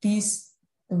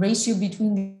the ratio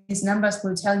between these numbers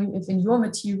will tell you if in your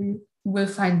material you will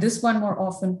find this one more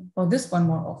often or this one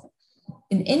more often.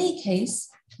 In any case,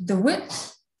 the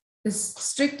width is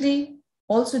strictly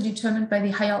also determined by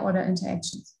the higher order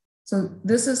interactions. So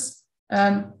this is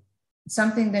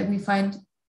something that we find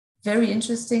very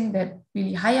interesting, that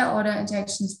really higher order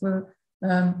interactions will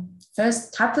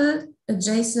first couple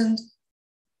adjacent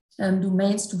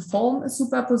domains to form a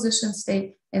superposition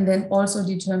state, and then also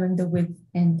determine the width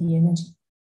and the energy.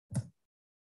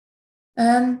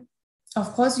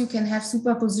 Of course, you can have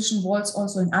superposition walls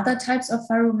also in other types of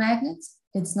ferromagnets.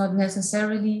 It's not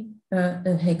necessarily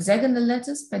a hexagonal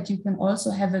lattice, but you can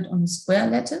also have it on a square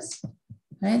lattice,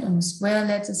 right? On a square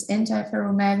lattice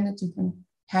antiferromagnet, you can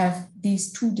have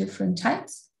these two different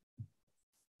types.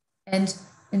 And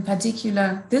in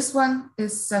particular, this one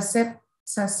is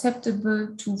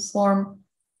susceptible to form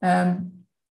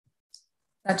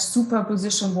such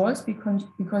superposition walls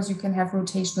because you can have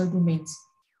rotational domains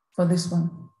for this one.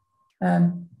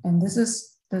 And this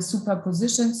is the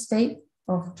superposition state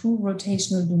of two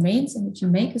rotational domains. And if you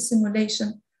make a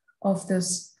simulation of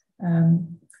this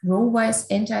row-wise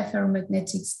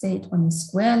antiferromagnetic state on a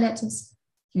square lattice,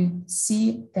 you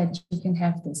see that you can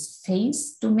have this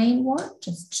phase domain wall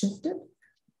just shifted.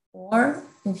 Or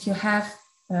if you have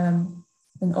an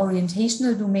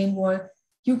orientational domain wall,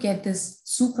 you get this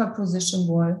superposition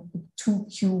wall, the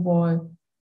 2Q wall,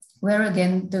 where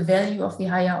again, the value of the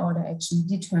higher order action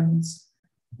determines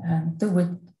the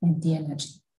width and the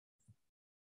energy.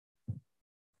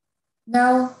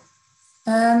 Now,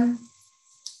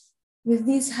 with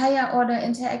these higher order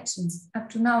interactions, up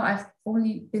to now, I've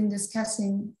only been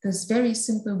discussing this very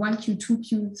simple 1Q,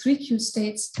 2Q, 3Q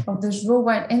states of this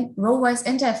row-wise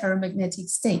antiferromagnetic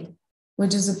state,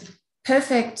 which is a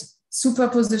perfect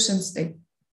superposition state.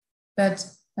 But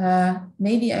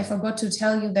maybe I forgot to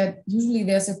tell you that usually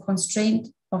there's a constraint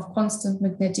of constant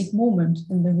magnetic moment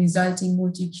in the resulting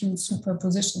multi-Q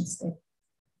superposition state.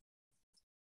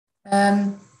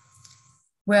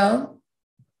 Well,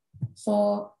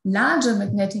 for larger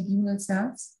magnetic unit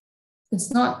cells,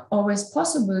 it's not always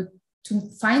possible to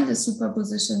find a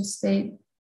superposition state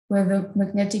where the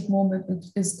magnetic moment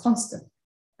is constant.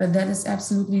 But that is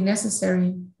absolutely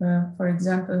necessary, for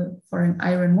example, for an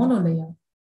iron monolayer,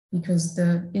 because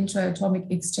the intra-atomic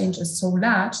exchange is so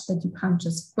large that you can't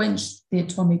just quench the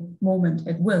atomic moment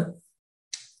at will.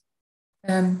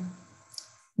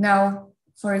 Now,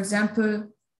 for example,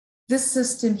 this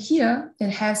system here, it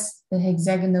has a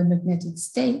hexagonal magnetic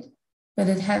state, but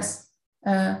it has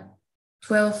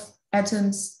 12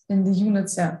 atoms in the unit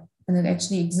cell, and it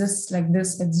actually exists like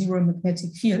this at zero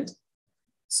magnetic field.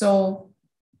 So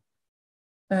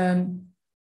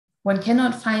one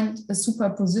cannot find a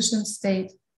superposition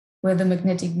state where the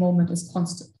magnetic moment is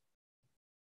constant.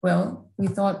 Well, we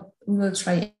thought we will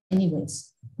try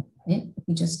anyways. Okay?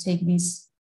 We just take these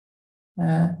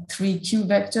 3 Q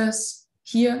vectors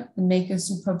here and make a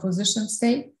superposition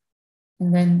state,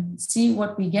 and then see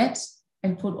what we get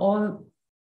and put all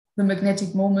the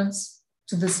magnetic moments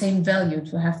to the same value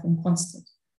to have them constant.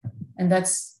 And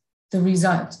that's the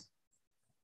result.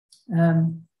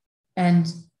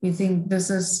 And we think this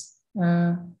is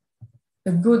a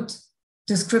good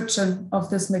description of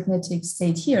this magnetic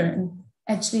state here. And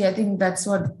actually, I think that's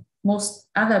what most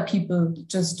other people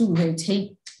just do. They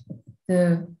take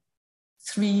the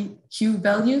 3 Q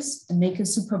values and make a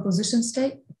superposition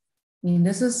state. I mean,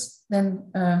 this is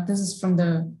from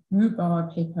the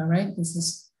Mühlbauer paper, right? This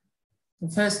is the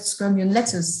first skyrmion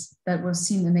lattice that was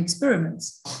seen in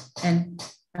experiments. And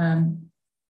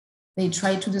they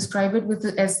try to describe it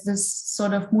as this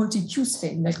sort of multi-Q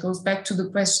state. That goes back to the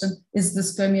question, is the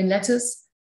skyrmion lattice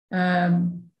a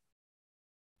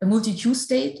multi-Q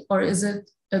state, or is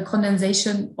it a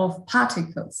condensation of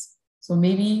particles? So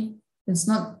maybe it's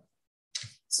not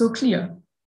so clear.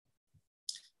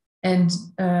 And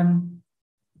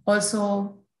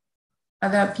also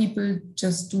other people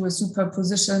just do a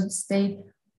superposition state,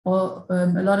 or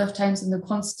a lot of times in the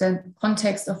constant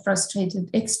context of frustrated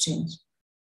exchange.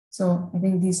 So I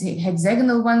think these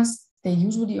hexagonal ones, they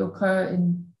usually occur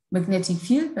in magnetic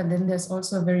field, but then there's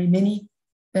also very many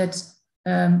that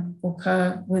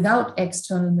occur without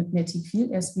external magnetic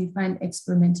field, as we find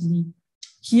experimentally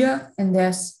here. And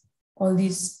there's all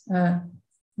these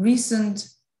recent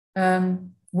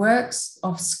works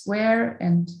of square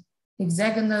and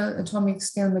hexagonal atomic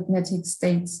scale magnetic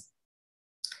states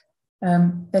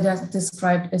that are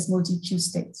described as multi-Q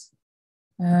states.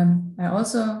 I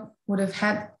also would have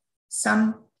had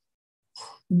some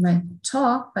in my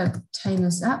talk, but time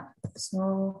is up.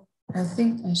 So I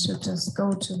think I should just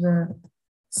go to the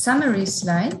summary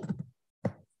slide.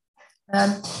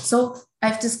 So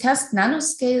I've discussed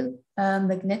nanoscale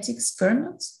magnetic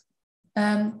skyrmions,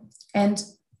 and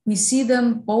we see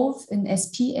them both in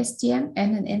SPICE-SPN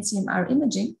and in NCMR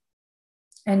imaging,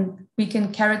 and we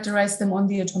can characterize them on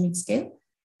the atomic scale.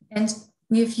 And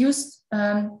we have used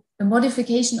a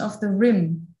modification of the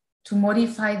rim to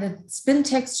modify the spin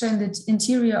texture in the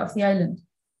interior of the island.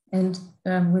 And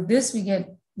with this, we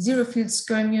get zero field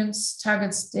skyrmions,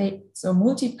 target states, or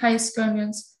multi-pi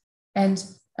skyrmions. And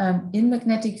in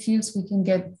magnetic fields, we can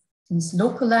get these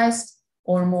localized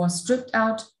or more stripped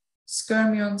out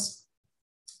skyrmions.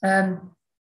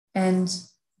 And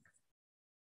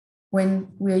when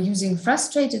we are using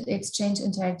frustrated exchange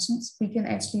interactions, we can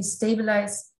actually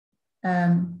stabilize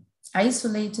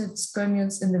isolated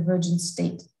skyrmions in the virgin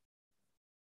state.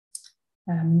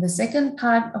 The second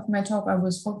part of my talk, I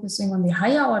was focusing on the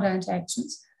higher order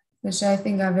interactions, which I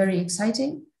think are very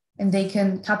exciting. And they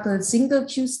can couple single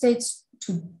Q states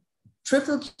to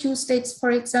triple Q states,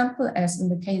 for example, as in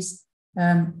the case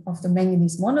of the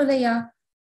manganese monolayer.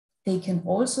 They can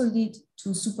also lead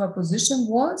to superposition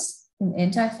walls in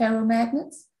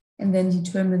antiferromagnets and then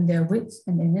determine their width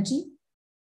and energy.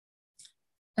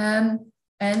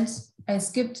 And I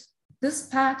skipped this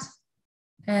part,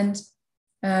 and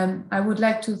I would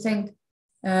like to thank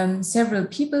several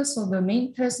people. So the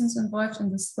main persons involved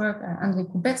in this work are André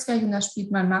Kubecka, Jonas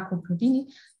Spiedmann, Marco Perini.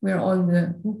 We're all in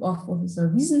the group of Professor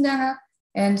Wiesendanger.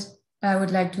 And I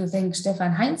would like to thank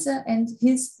Stefan Heinze and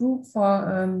his group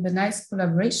for the nice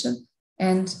collaboration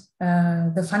and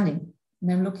the funding.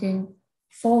 And I'm looking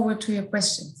forward to your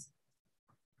questions.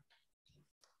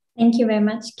 Thank you very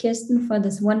much, Kirsten, for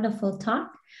this wonderful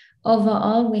talk.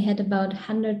 Overall, we had about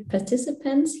 100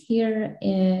 participants here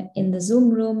in the Zoom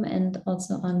room and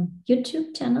also on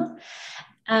YouTube channel.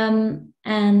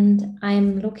 And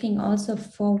I'm looking also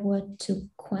forward to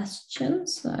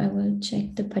questions. So I will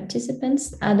check the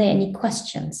participants. Are there any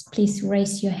questions? Please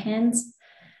raise your hands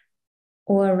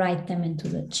or write them into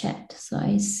the chat. So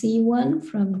I see one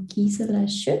from Gisela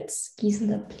Schütz.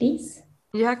 Gisela, please.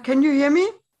 Yeah, can you hear me?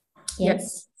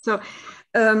 Yes. So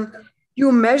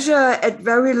you measure at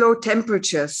very low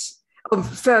temperatures.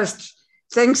 First,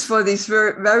 thanks for this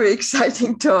very, very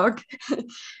exciting talk.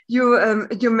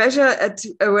 You measure at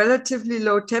relatively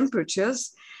low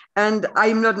temperatures, and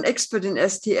I'm not an expert in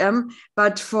STM,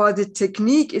 but for the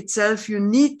technique itself, you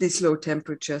need these low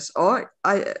temperatures. Or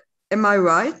am I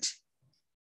right?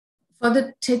 For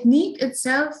the technique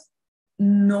itself,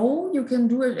 no, you can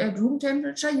do it at room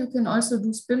temperature. You can also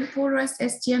do spin polarized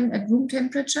STM at room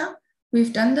temperature.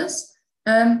 We've done this.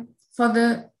 For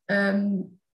the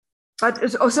but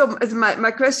it's also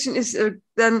my question is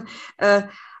then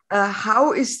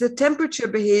how is the temperature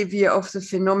behavior of the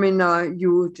phenomena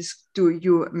you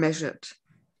measured?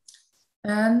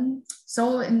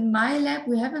 So in my lab,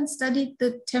 we haven't studied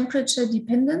the temperature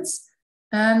dependence.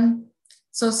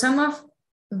 So some of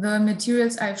the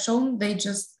materials I've shown, they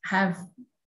just have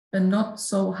a not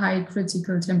so high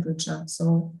critical temperature.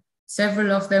 So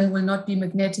several of them will not be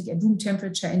magnetic at room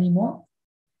temperature anymore.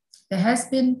 There has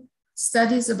been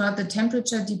studies about the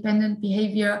temperature dependent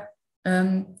behavior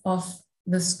of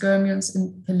the skyrmions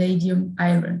in palladium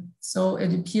iron. So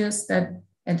it appears that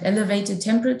at elevated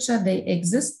temperature, they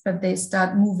exist, but they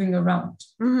start moving around.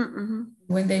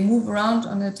 When they move around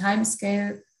on a time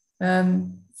scale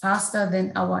faster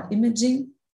than our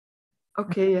imaging,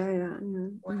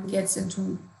 one gets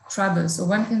into trouble. So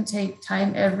one can take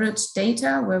time average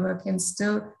data where one can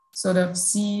still sort of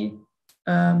see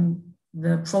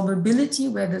the probability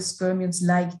where the skyrmions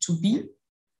like to be,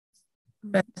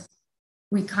 but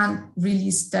we can't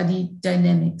really study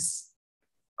dynamics.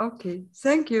 Okay,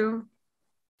 thank you.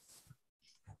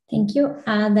 Thank you.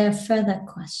 Are there further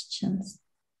questions?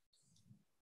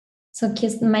 So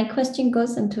Kirsten, my question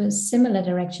goes into a similar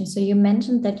direction. So you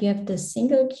mentioned that you have this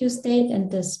single Q state and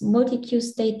this multi-Q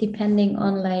state depending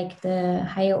on like the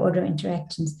higher order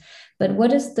interactions. But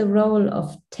what is the role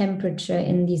of temperature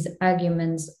in these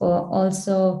arguments, or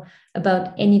also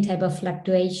about any type of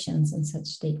fluctuations in such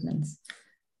statements?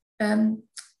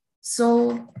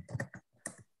 So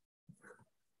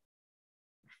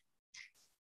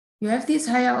you have these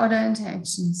higher order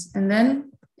interactions, and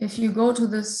then if you go to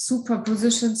the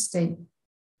superposition state,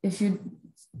 if you,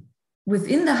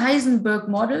 within the Heisenberg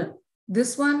model,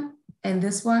 this one and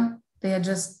this one, they are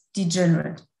just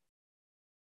degenerate,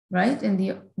 right? And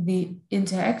the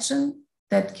interaction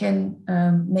that can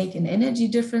make an energy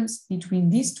difference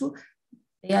between these two,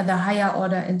 they are the higher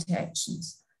order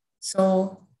interactions.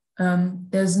 So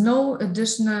there's no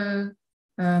additional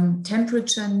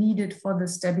temperature needed for the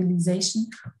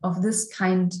stabilization of this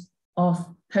kind of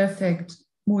perfect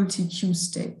multi-Q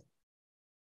state.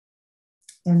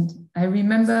 And I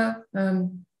remember I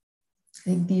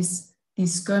think these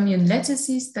skyrmion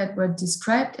lattices that were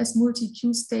described as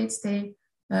multi-Q states, it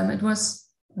was,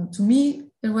 to me,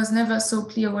 it was never so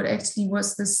clear what actually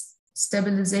was this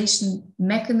stabilization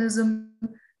mechanism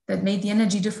that made the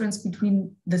energy difference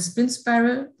between the spin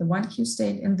spiral, the 1Q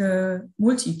state, and the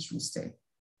multi-Q state.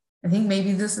 I think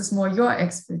maybe this is more your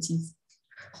expertise.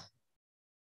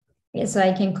 Yeah, so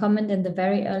I can comment in the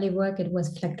very early work, it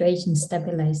was fluctuation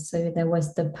stabilized. So there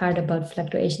was the part about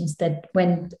fluctuations that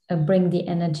went bring the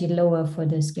energy lower for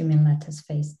the skyrmion lattice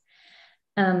phase.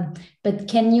 But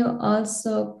can you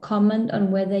also comment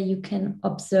on whether you can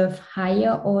observe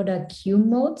higher order Q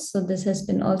modes? So this has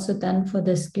been also done for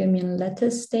the skyrmion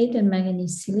lattice state and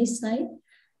manganese silicide.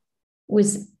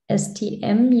 With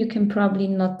STM, you can probably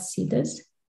not see this.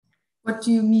 What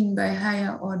do you mean by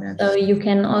higher order? So you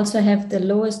can also have the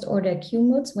lowest order Q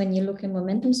modes when you look in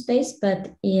momentum space,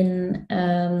 but in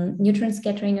neutron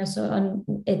scattering or so on,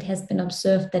 it has been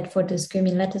observed that for the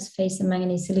skyrmion lattice phase and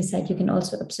manganese silicide, you can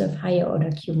also observe higher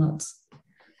order Q modes.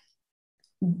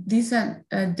 These are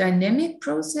dynamic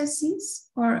processes,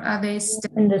 or are they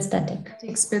in the static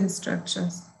spin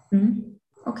structures? Mm-hmm.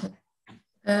 Okay.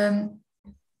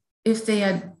 If they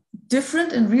are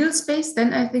different in real space,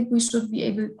 then I think we should be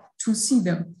able to see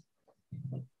them.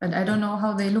 But I don't know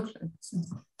how they look like.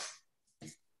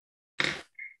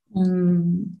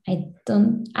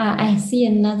 I see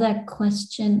another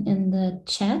question in the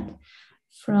chat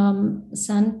from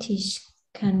Santish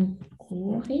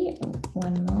Kankuri.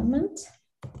 One moment.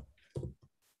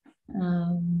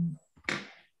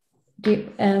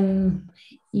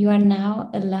 You are now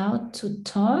allowed to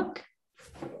talk.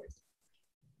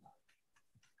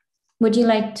 Would you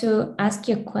like to ask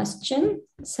your question,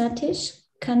 Satish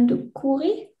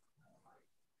Kandukuri?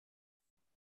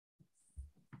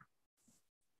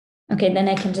 Okay, then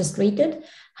I can just read it.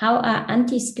 How are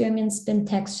anti-skyrmion spin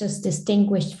textures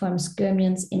distinguished from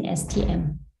skyrmions in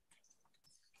STM?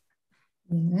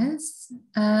 Yes,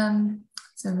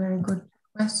 it's a very good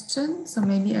question. So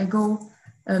maybe I go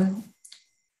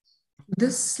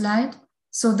this slide.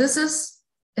 So this is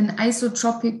an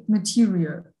isotropic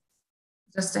material,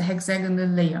 just a hexagonal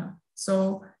layer.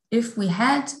 So if we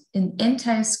had an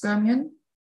anti-skyrmion,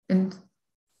 and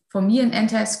for me an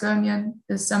anti-skyrmion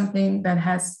is something that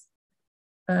has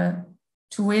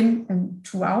two in and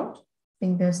two out. I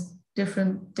think there's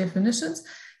different definitions.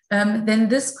 then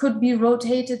this could be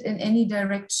rotated in any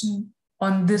direction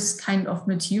on this kind of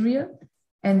material.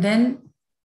 And then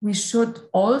we should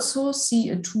also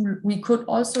see we could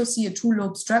also see a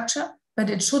two-lobe structure, but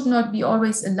it should not be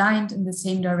always aligned in the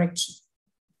same direction.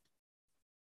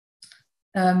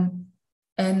 And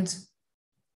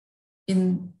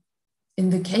in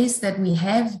the case that we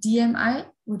have DMI,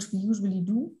 which we usually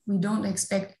do, we don't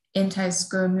expect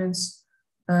anti-skyrmions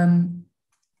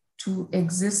to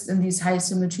exist in these high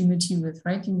symmetry materials,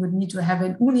 right? You would need to have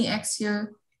an uniaxial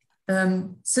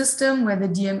system where the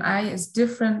DMI is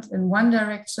different in one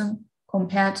direction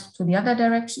compared to the other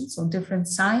direction, so different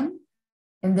sign.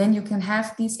 And then you can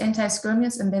have these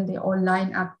anti-skyrmions and then they all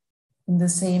line up in the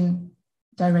same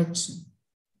direction.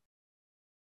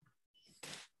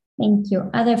 Thank you.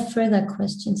 Are there further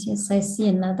questions? Yes, I see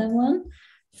another one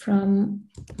from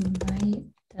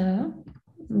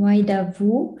Waida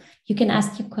Wu. You can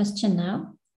ask your question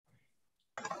now.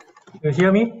 You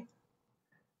hear me?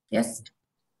 Yes.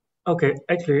 Okay,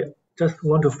 actually, just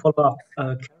want to follow up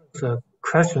Karen's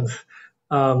questions.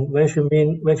 When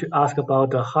she asked about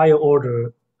the higher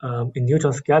order in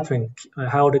neutron scattering,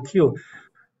 higher order Q,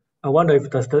 I wonder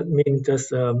if does that mean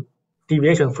just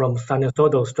deviation from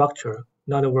sinusoidal structure?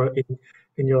 In other words,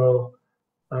 in your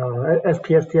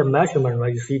SPICE-SPIN measurement,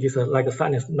 right? You see this like a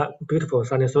sinus, not beautiful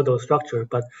sinusoidal structure.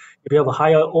 But if you have a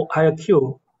higher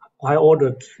Q, higher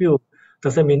order Q,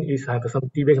 does that mean you have some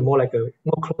deviation more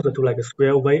more closer to like a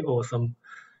square wave or some,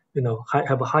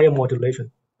 have a higher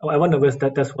modulation? I wonder if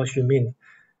that's what you mean.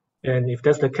 And if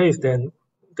that's the case, then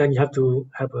you have to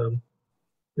have a,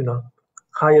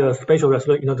 higher spatial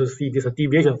resolution, to see this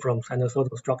deviation from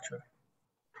sinusoidal structure.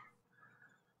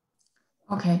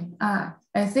 Okay,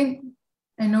 I think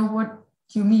I know what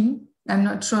you mean. I'm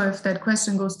not sure if that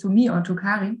question goes to me or to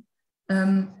Kari.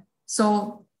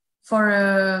 So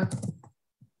for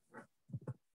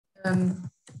to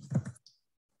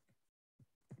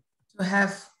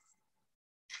have,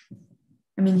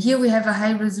 here we have a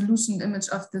high resolution image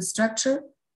of the structure.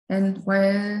 And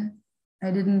while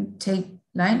I didn't take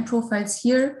line profiles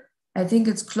here, I think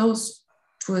it's close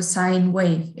to a sine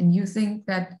wave. And you think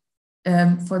that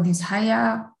for these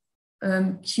higher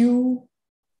Q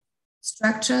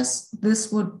structures,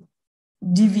 this would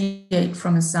deviate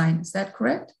from a sine. Is that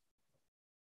correct?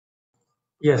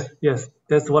 Yes,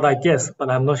 that's what I guess,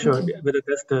 but I'm not sure whether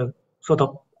that's the sort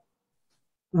of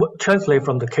translate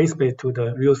from the K-space to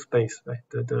the real space, right?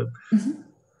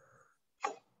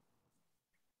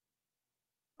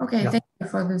 Okay, thank you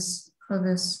for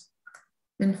this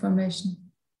information.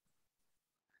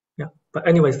 Yeah, but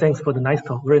anyways, thanks for the nice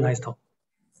talk. Very nice talk.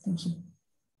 Thank you.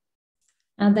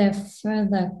 Are there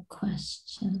further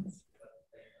questions?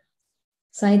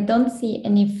 So I don't see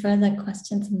any further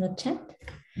questions in the chat.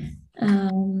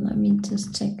 Let me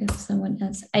just check if someone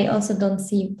else. I also don't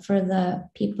see further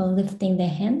people lifting their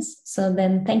hands. So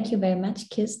then thank you very much,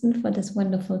 Kirsten, for this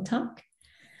wonderful talk.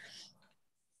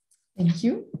 Thank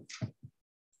you.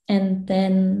 And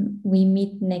then we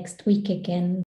meet next week again.